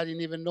things I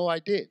didn't even know I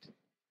did.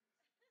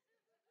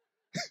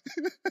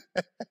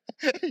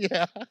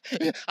 Yeah,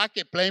 I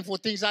get blamed for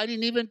things I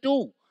didn't even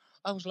do.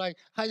 I was like,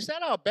 is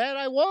that how bad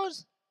I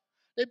was?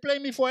 They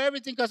blame me for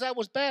everything because I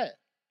was bad.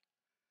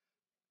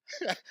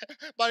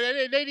 But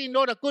they didn't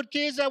know the good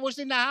kids that was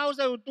in the house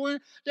that were doing.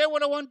 They were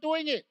the one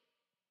doing it.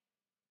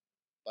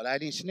 But I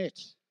didn't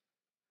snitch.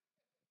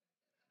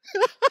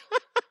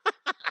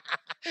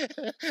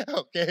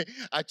 Okay,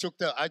 I took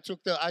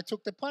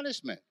the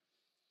punishment.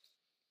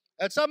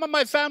 And some of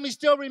my family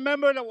still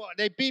remember that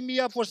they beat me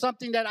up for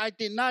something that I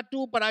did not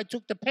do, but I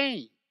took the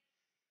pain.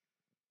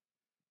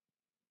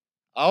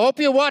 I hope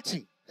you're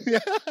watching.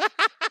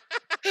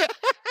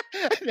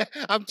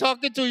 I'm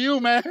talking to you,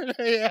 man.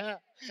 Yeah,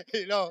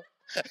 you know.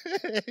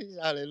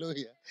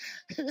 Hallelujah.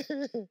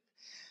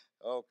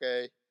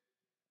 Okay.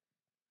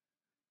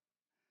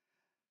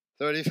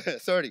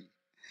 30.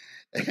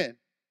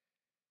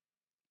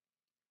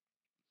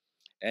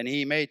 And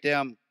he made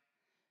them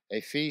a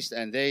feast,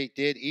 and they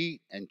did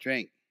eat and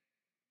drink.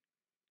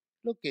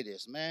 Look at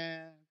this,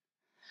 man.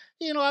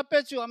 I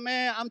bet you,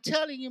 man, I'm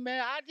telling you,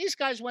 man, these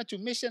guys went to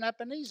Mission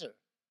Ebenezer.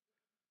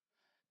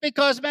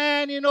 Because,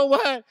 man, you know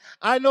what?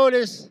 I know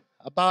this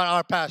about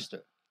our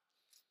pastor.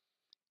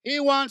 He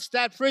wants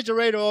that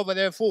refrigerator over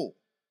there full.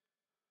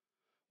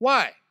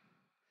 Why?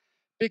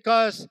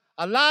 Because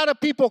a lot of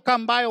people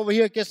come by over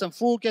here, get some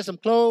food, get some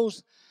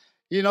clothes,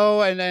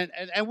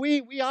 and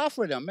we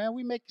offer them, man.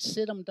 We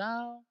sit them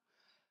down,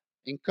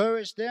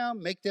 encourage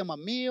them, make them a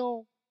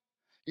meal,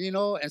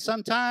 and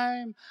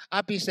sometime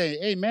I be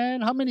saying, hey,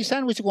 man, how many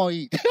sandwiches you going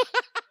to eat?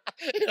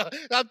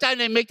 Sometimes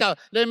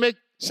they make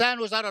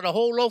sandwich out of the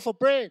whole loaf of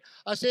bread.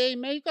 I say, hey,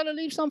 man, you got to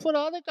leave some for the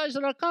other guys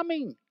that are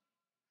coming.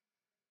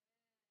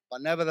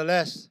 But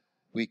nevertheless,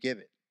 we give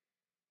it.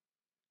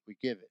 We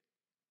give it.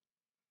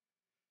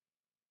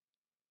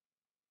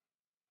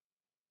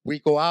 We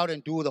go out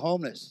and do the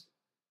homeless.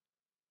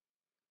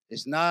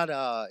 It's not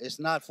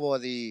for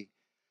the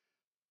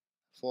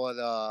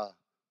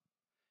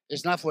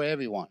it's not for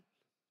everyone.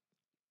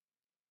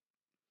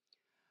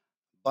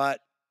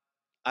 But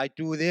I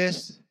do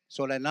this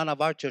so that none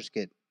of our church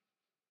kids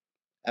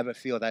ever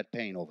feel that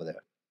pain over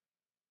there.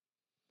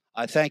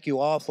 I thank you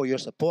all for your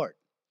support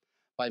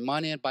by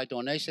money and by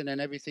donation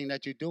and everything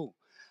that you do.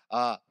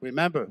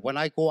 Remember, when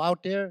I go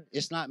out there,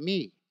 it's not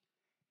me.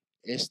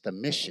 It's the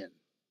mission.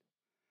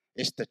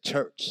 It's the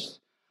church.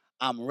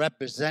 I'm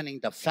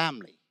representing the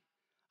family.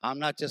 I'm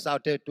not just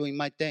out there doing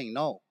my thing.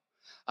 No.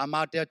 I'm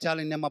out there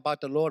telling them about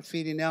the Lord,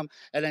 feeding them,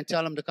 and then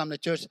tell them to come to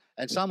church.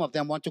 And some of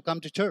them want to come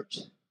to church.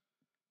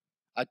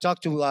 I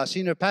talked to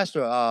senior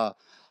pastor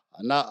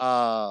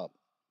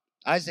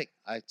Isaac.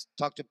 I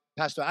talked to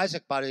Pastor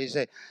Isaac about it. He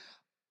said,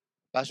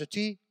 Pastor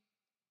T,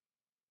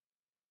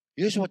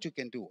 here's what you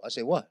can do. I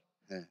said, what?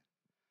 Yeah.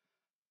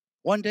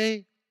 One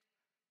day,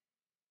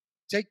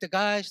 take the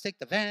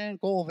van,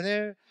 go over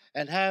there,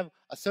 and have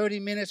a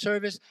 30-minute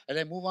service, and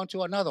then move on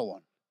to another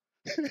one.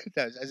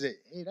 I said,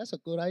 hey, that's a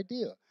good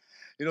idea.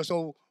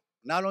 So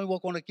not only we're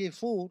going to give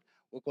food,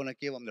 we're going to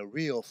give them the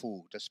real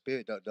food, the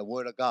Spirit, the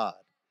Word of God.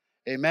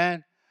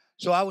 Amen?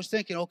 So I was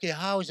thinking, okay,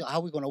 how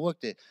are we going to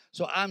work this?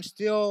 So I'm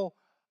still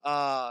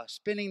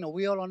spinning the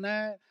wheel on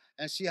that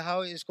and see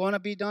how it's going to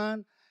be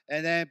done.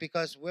 And then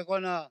because we're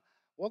gonna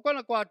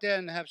go out there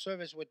and have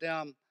service with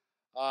them,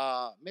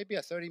 maybe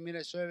a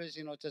 30-minute service,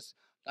 just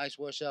nice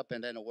worship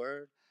and then a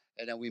word,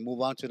 and then we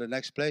move on to the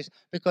next place.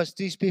 Because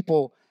these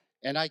people,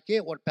 and I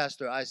get what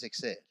Pastor Isaac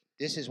said.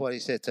 This is what he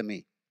said to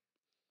me.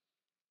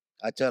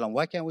 I tell him,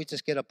 why can't we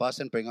just get a bus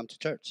and bring them to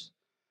church?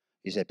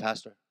 He said,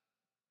 Pastor,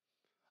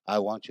 I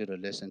want you to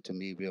listen to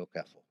me real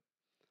careful.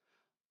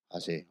 I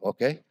say,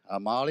 okay,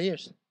 I'm all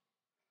ears.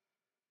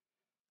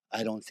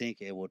 I don't think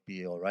it would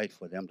be all right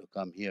for them to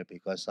come here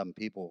because some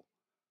people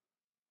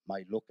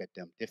might look at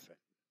them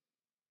different.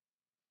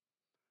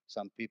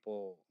 Some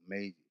people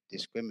may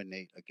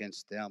discriminate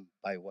against them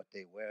by what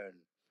they wear and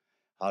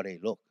how they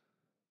look.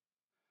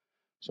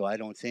 So I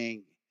don't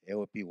think it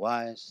would be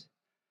wise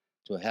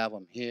to have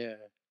them here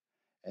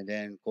and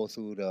then go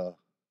through the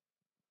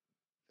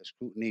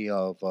scrutiny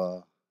of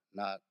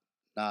not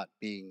not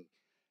being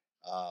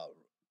uh,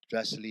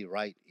 dressly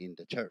right in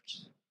the church.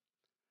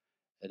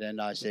 And then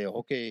I say,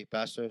 okay,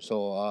 Pastor,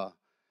 so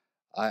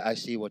I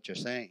see what you're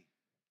saying.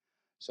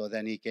 So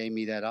then he gave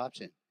me that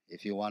option.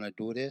 If you want to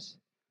do this,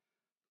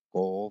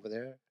 go over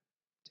there,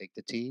 take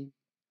the team,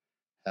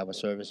 have a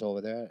service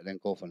over there, and then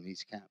go from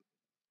each camp.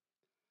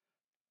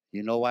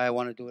 You know why I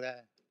want to do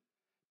that?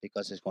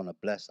 Because it's going to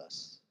bless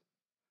us.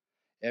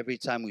 Every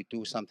time we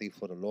do something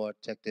for the Lord,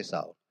 check this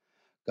out.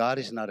 God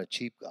is not a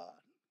cheap God.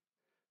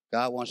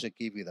 God wants to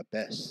give you the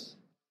best.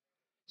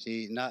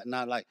 See, not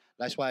like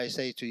that's why I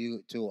say to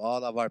you, to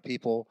all of our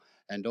people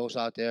and those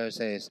out there,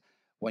 says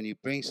when you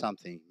bring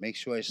something, make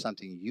sure it's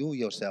something you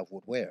yourself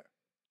would wear.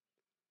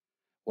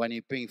 When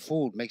you bring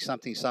food, make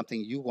something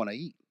you want to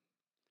eat.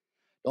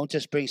 Don't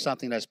just bring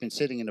something that's been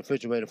sitting in the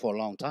refrigerator for a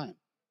long time.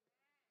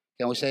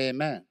 Can we say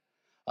amen?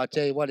 I'll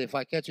tell you what, if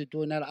I catch you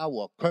doing that, I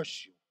will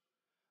curse you.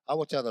 I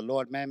will tell the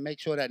Lord, man, make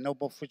sure that no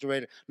more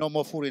refrigerator, no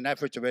more food in that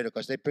refrigerator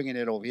because they're bringing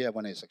it over here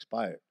when it's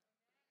expired.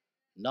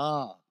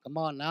 Nah, come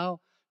on now.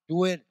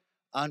 Do it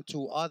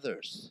unto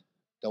others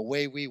the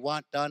way we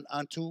want done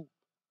unto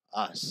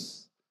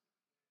us.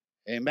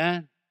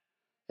 Amen.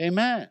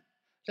 Amen.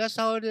 That's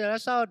how it is.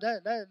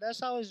 That's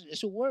how it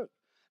should work.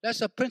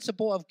 That's a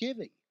principle of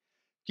giving.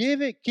 Give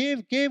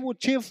with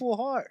cheerful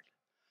heart.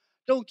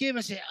 Don't give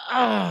and say,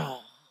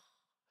 ah,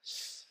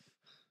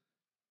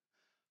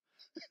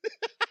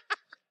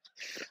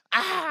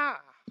 ah.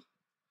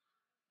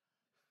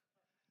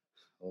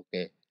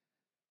 Okay.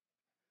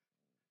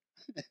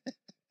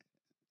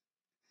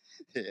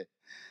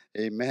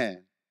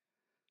 Amen.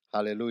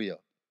 Hallelujah.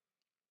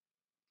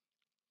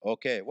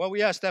 Okay. Where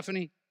we at,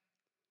 Stephanie?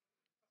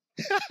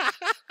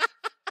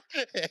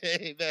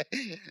 Amen.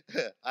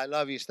 I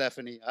love you,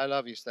 Stephanie. I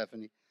love you,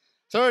 Stephanie.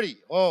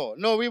 30. Oh,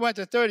 no, we went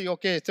to 30.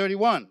 Okay,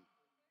 31.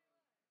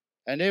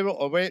 And they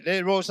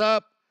rose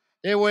up.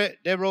 They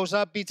rose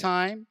up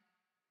betime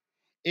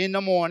in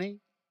the morning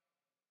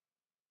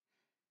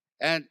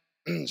and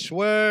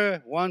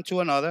swear one to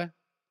another.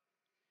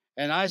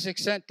 And Isaac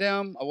sent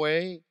them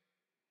away.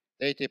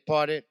 They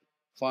departed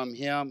from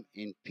him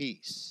in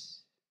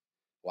peace.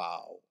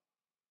 Wow.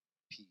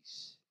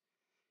 Peace.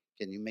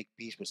 Can you make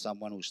peace with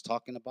someone who's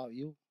talking about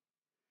you?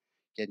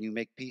 Can you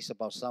make peace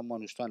about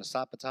someone who's trying to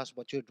sabotage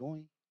what you're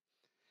doing?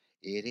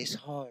 It is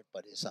hard,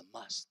 but it's a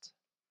must.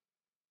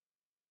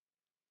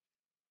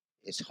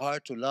 It's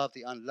hard to love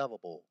the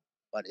unlovable,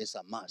 but it's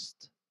a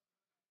must.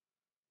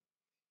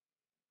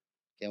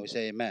 Can we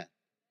say amen?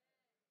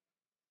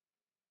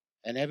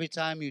 And every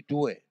time you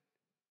do it,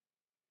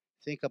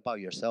 think about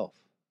yourself.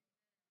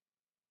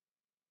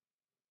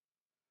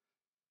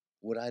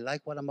 Would I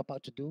like what I'm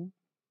about to do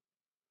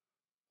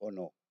or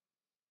no?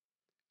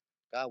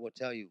 God will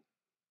tell you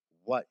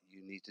what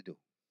you need to do.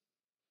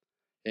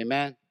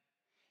 Amen.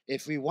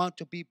 If we want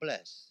to be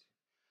blessed,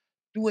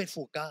 do it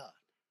for God.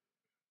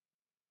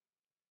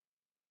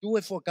 Do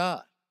it for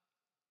God.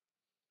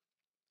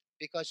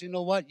 Because you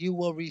know what? You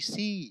will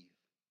receive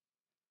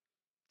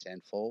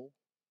tenfold,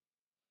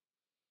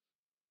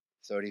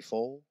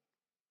 30-fold,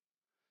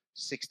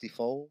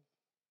 60-fold,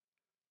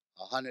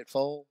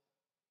 100-fold,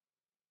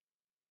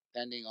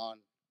 depending on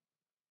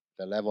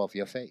the level of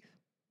your faith.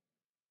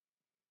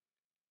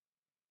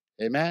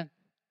 Amen.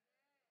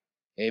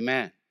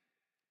 Amen.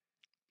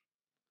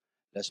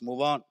 Let's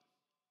move on.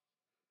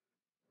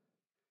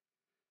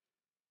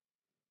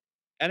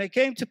 And it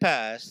came to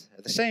pass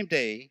the same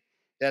day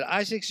that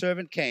Isaac's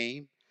servant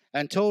came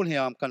and told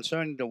him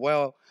concerning the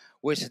well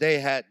which they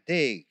had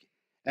digged,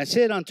 and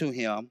said unto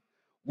him,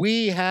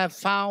 we have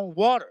found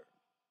water.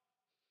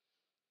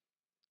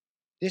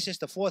 This is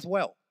the fourth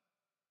well.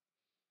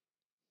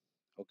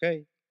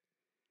 Okay.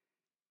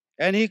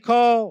 And he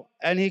called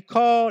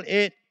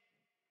it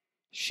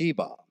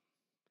Sheba.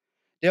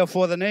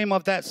 Therefore the name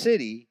of that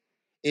city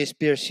is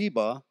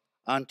Beersheba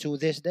unto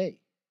this day.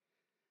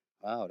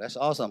 Wow, that's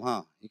awesome,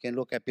 huh? You can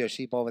look at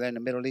Beersheba over there in the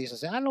Middle East and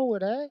say, I know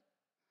where that is.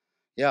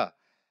 Yeah.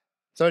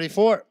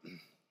 34.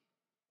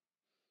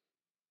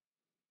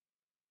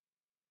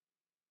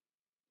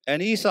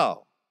 And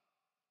Esau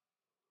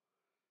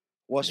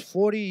was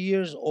 40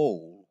 years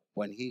old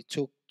when he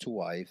took to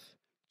wife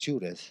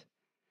Judith,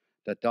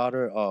 the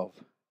daughter of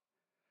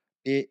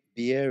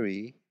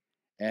Beeri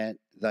and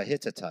the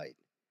Hittite,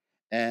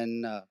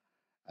 and uh,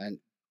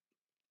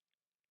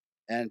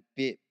 and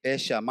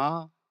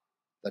Beshama,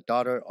 the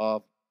daughter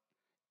of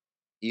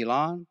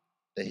Elon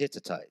the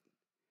Hittite,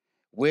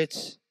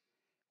 which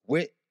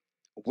which,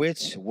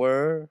 which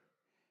were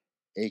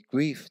a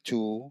grief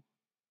to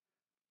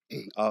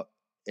uh,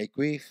 a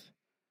grief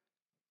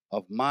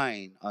of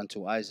mine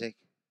unto Isaac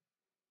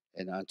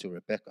and unto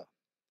Rebekah.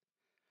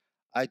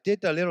 I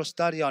did a little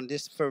study on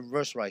this first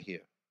verse right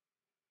here.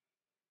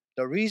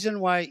 The reason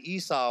why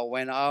Esau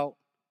went out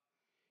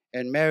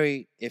and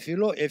married, if you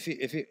look, if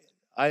you,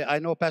 I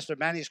know Pastor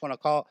Manny is going to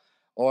call,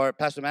 or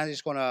Pastor Manny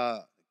is going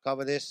to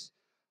cover this,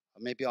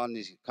 maybe on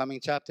this coming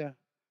chapter.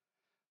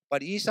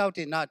 But Esau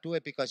did not do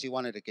it because he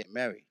wanted to get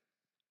married.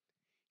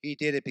 He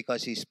did it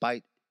because he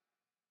spite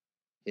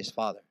his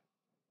father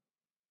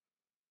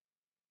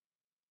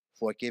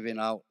for giving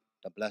out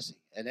the blessing.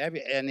 And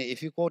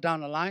if you go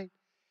down the line,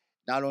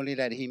 not only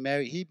that he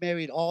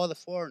married all the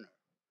foreigners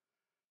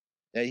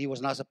that he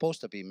was not supposed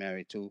to be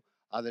married to,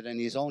 other than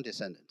his own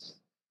descendants.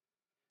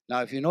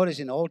 Now, if you notice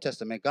in the Old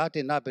Testament, God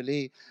did not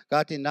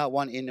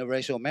want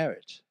interracial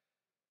marriage.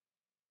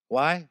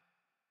 Why?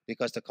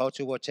 Because the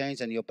culture will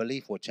change and your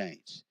belief will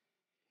change.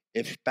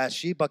 If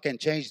Bathsheba can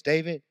change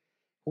David,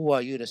 who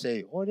are you to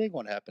say, oh, it ain't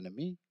going to happen to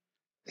me?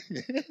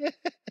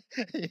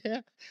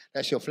 Yeah,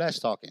 that's your flesh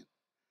talking.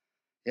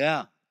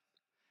 Yeah,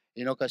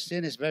 because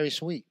sin is very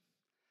sweet.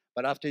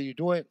 But after you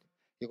do it,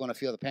 you're going to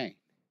feel the pain.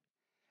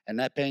 And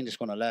that pain is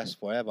going to last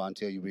forever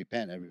until you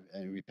repent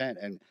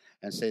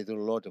and say to the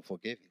Lord to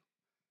forgive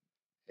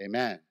you.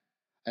 Amen.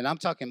 And I'm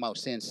talking about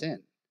sin.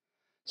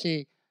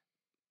 See,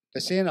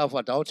 the sin of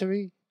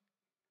adultery,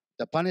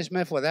 the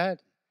punishment for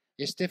that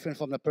is different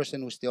from the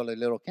person who steals a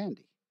little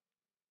candy.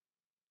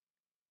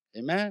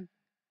 Amen.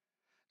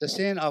 The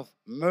sin of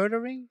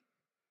murdering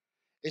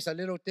is a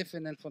little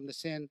different from the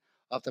sin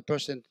of the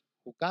person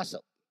who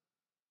gossip.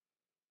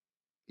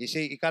 You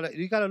see,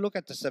 you gotta look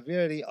at the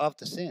severity of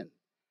the sin.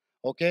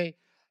 Okay?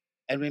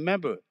 And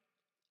remember,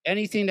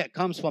 anything that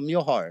comes from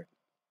your heart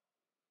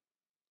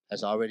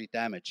has already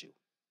damaged you.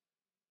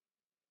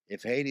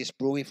 If hate is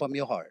brewing from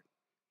your heart,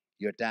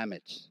 you're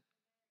damaged.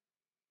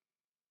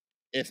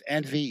 If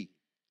envy,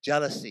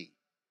 jealousy,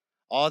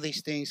 all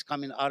these things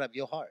coming out of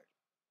your heart,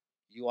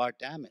 you are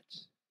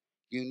damaged.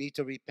 You need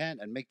to repent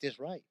and make this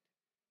right.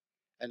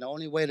 And the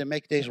only way to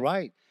make this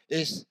right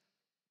is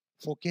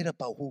forget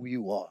about who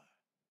you are.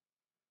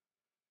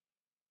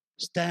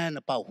 Stand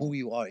about who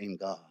you are in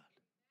God.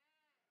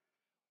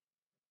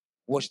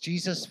 Was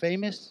Jesus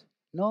famous?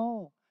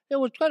 No.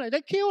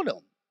 They killed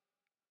him.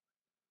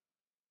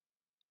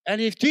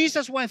 And if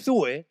Jesus went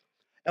through it,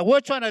 and we're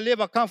trying to live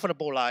a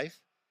comfortable life,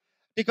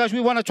 because we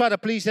want to try to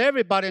please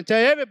everybody and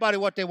tell everybody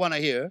what they want to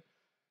hear,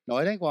 no,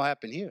 it ain't going to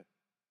happen here.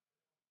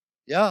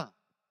 Yeah.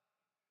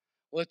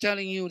 We're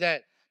telling you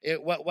that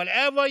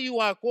whatever you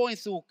are going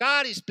through,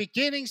 God is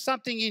beginning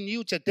something in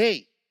you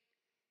today.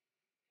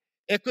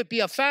 It could be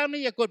a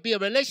family, it could be a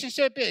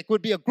relationship, it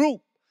could be a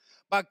group.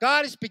 But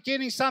God is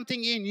beginning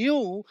something in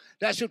you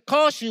that should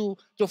cause you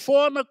to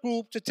form a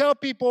group, to tell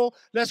people,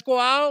 let's go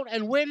out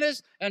and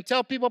witness and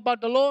tell people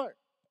about the Lord.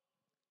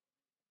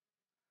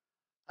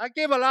 I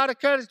give a lot of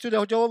credit to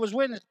the Jehovah's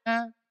Witness,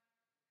 man.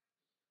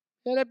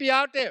 They be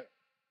out there,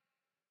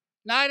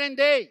 night and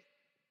day.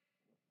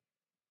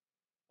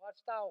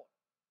 Watchtower.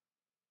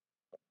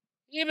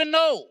 Even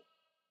though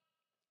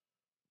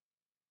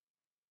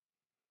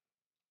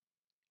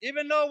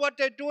what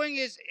they're doing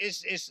is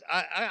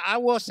I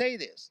will say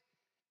this,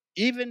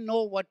 even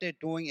though what they're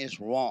doing is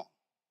wrong,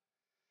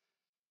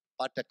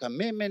 but the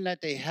commitment that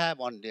they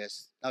have on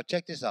this, now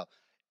check this out.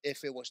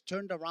 If it was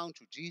turned around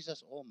to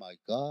Jesus, oh my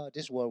God,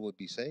 this world would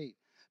be saved.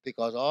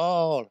 Because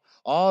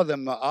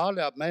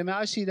man,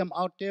 I see them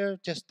out there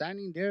just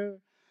standing there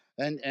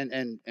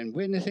and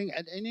witnessing.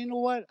 And you know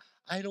what?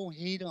 I don't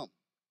hate them.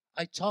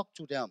 I talk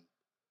to them.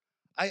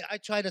 I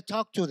try to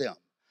talk to them.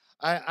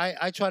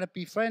 I try to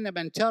befriend them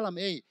and tell them,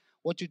 hey,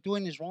 what you're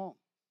doing is wrong.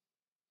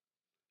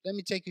 Let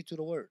me take you to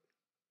the Word.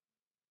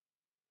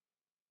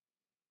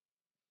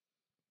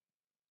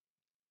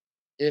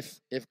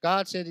 If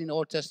God said in the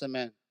Old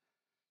Testament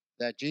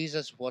that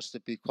Jesus was to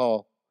be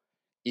called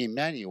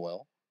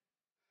Emmanuel,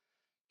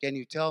 can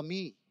you tell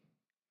me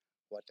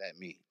what that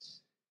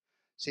means?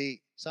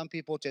 See, some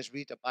people just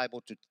read the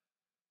Bible to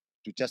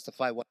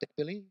justify what they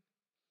believe,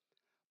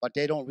 but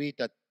they don't read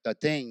the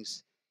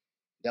things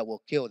that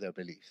will kill their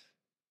belief.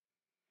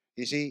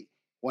 You see,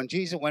 when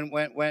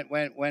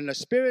the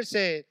Spirit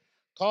said,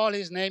 call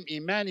his name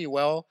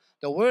Emmanuel,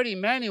 the word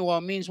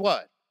Emmanuel means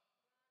what?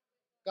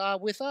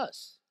 God with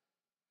us.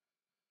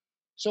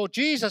 So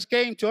Jesus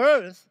came to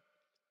earth,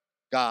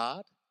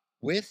 God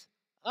with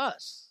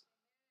us.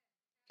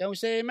 Can we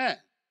say amen?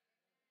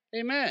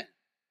 Amen.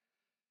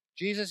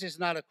 Jesus is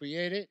not a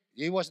created.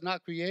 He was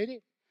not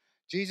created.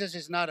 Jesus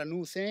is not a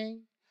new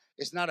thing.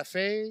 It's not a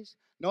phase.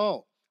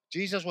 No,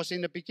 Jesus was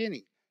in the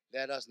beginning.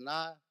 Let us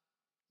not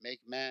make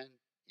man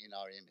in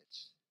our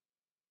image.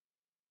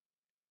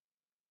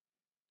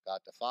 God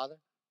the Father,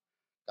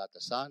 God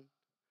the Son,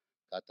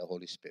 God the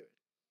Holy Spirit.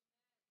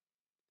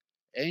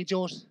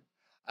 Angels,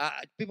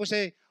 people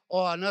say,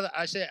 oh, another.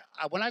 I say,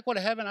 when I go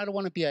to heaven, I don't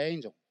want to be an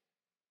angel.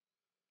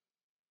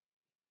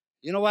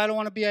 You know why I don't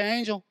want to be an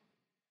angel?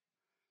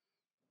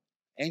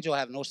 Angel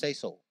have no say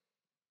so.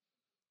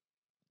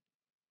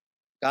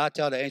 God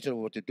tell the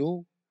angel what to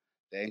do,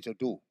 the angel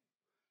do.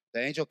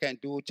 The angel can't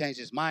change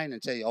his mind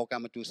and say, okay,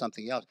 I'm going to do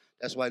something else.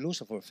 That's why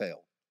Lucifer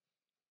failed.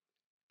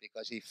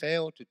 Because he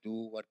failed to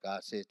do what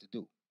God said to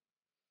do.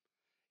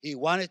 He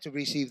wanted to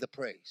receive the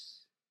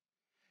praise.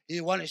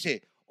 He wanted to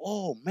say,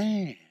 oh,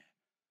 man,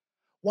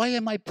 why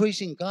am I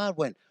praising God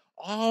when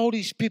all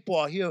these people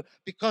are here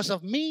because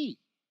of me?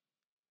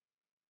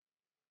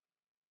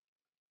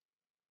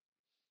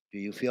 Do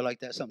you feel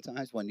like that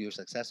sometimes when you're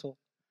successful?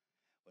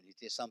 When you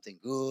did something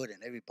good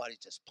and everybody's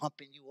just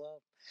pumping you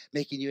up,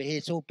 making your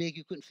head so big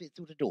you couldn't fit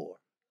through the door.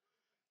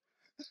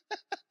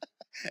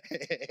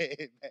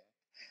 Amen.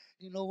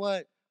 You know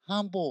what?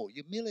 Humble,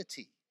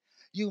 humility.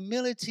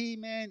 Humility,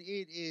 man,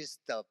 it is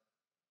the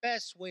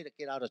best way to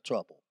get out of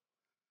trouble.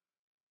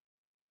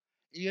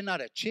 You're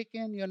not a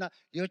chicken,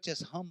 you're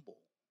just humble.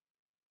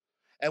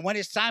 And when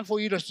it's time for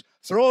you to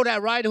throw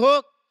that right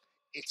hook,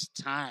 it's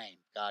time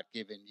God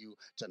given you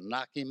to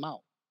knock him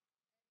out.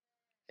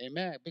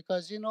 Amen.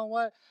 Because you know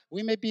what?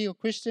 We may be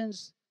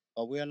Christians,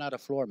 but we are not a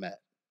floor mat.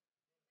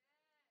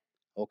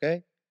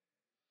 Okay?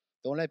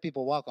 Don't let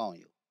people walk on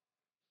you.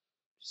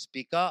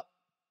 Speak up.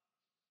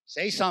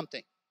 Say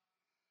something.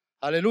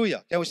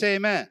 Hallelujah. Can we say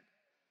amen?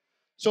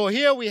 So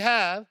here we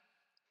have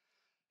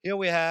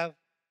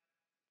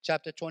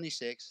chapter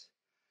 26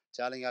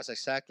 telling us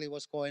exactly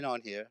what's going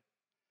on here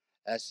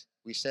as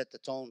we set the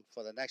tone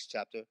for the next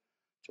chapter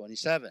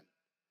 27.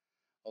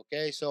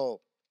 Okay,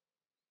 so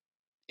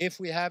if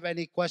we have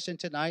any question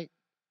tonight,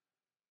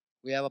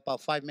 we have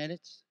about 5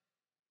 minutes.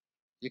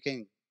 You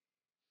can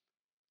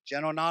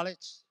general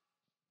knowledge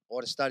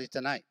or the study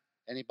tonight.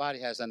 Anybody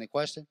has any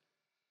question?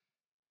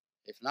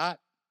 If not,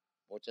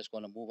 we're just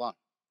going to move on.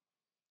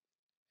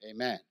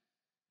 Amen.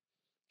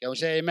 Can we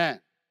say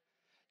amen?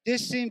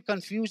 This seemed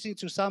confusing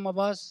to some of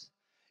us.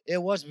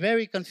 It was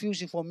very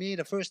confusing for me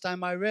the first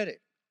time I read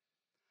it.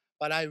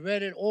 But I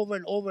read it over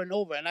and over and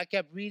over, and I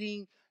kept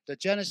reading the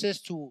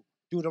Genesis to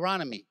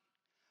Deuteronomy.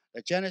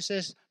 The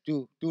Genesis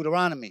to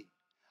Deuteronomy.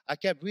 I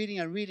kept reading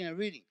and reading and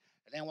reading.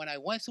 And then when I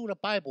went through the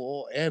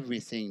Bible,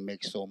 everything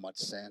makes so much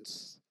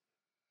sense.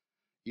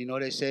 You know,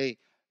 they say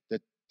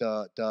that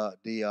the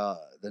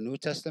New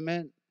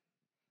Testament,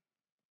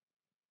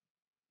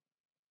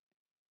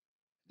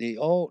 the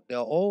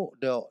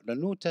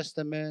New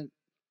Testament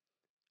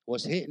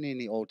was hidden in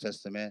the Old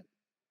Testament,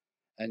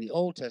 and the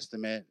Old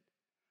Testament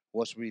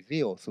was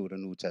revealed through the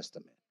New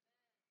Testament.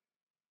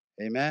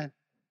 Amen.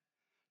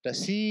 The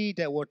seed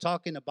that we're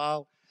talking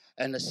about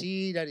and the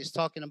seed that is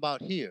talking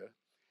about here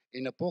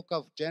in the book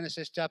of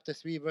Genesis chapter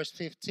 3 verse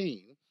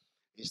 15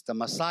 is the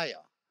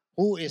Messiah.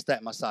 Who is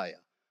that Messiah?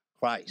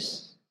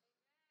 Christ.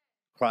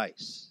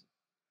 Christ.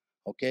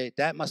 Okay,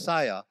 that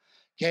Messiah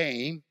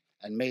came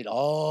and made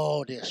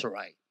all this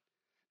right.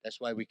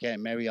 That's why we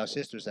can't marry our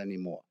sisters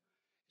anymore.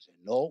 He said,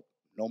 no,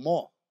 no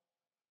more.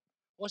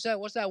 What's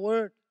that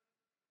word?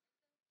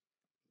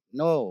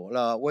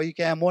 No, where you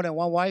can have more than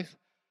one wife?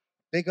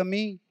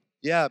 Bigamy?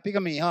 Yeah,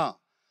 bigamy, huh?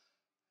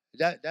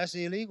 That's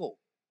illegal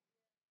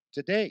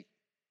today.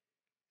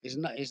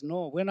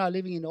 We're not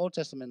living in the Old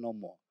Testament no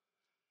more.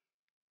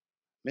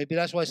 Maybe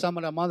that's why some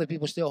of them other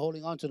people still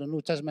holding on to the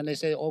New Testament. They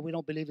say, oh, we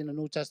don't believe in the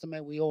New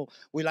Testament. We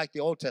like the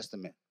Old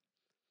Testament.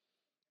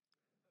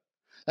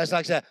 That's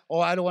like that. Oh,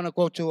 I don't want to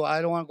go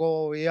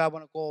over here. I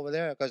want to go over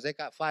there because they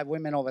got 5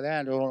 women over there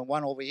and there's only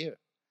 1 over here.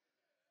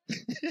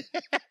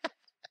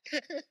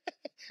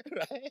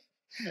 Right?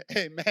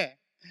 Amen.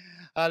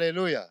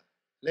 Hallelujah.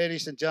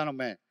 Ladies and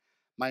gentlemen,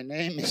 my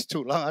name is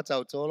Tulanga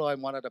Tautolo.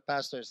 I'm one of the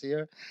pastors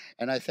here,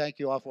 and I thank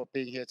you all for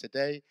being here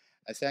today.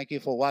 I thank you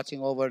for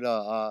watching over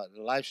the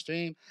live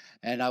stream,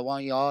 and I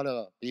want you all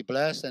to be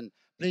blessed, and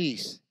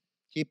please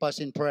keep us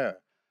in prayer.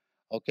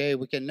 Okay?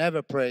 We can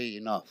never pray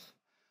enough.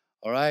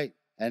 All right?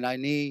 And I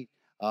need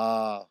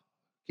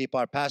keep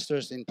our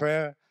pastors in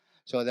prayer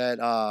so that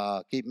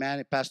keep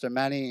Pastor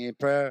Manny in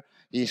prayer.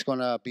 He's going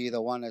to be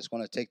the one that's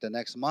going to take the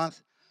next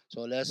month.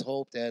 So let's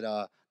hope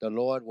that the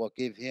Lord will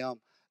give him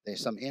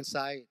some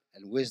insight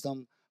and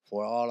wisdom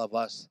for all of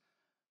us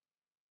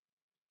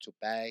to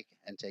bag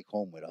and take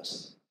home with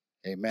us.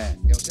 Amen.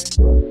 You know what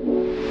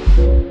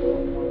I'm saying?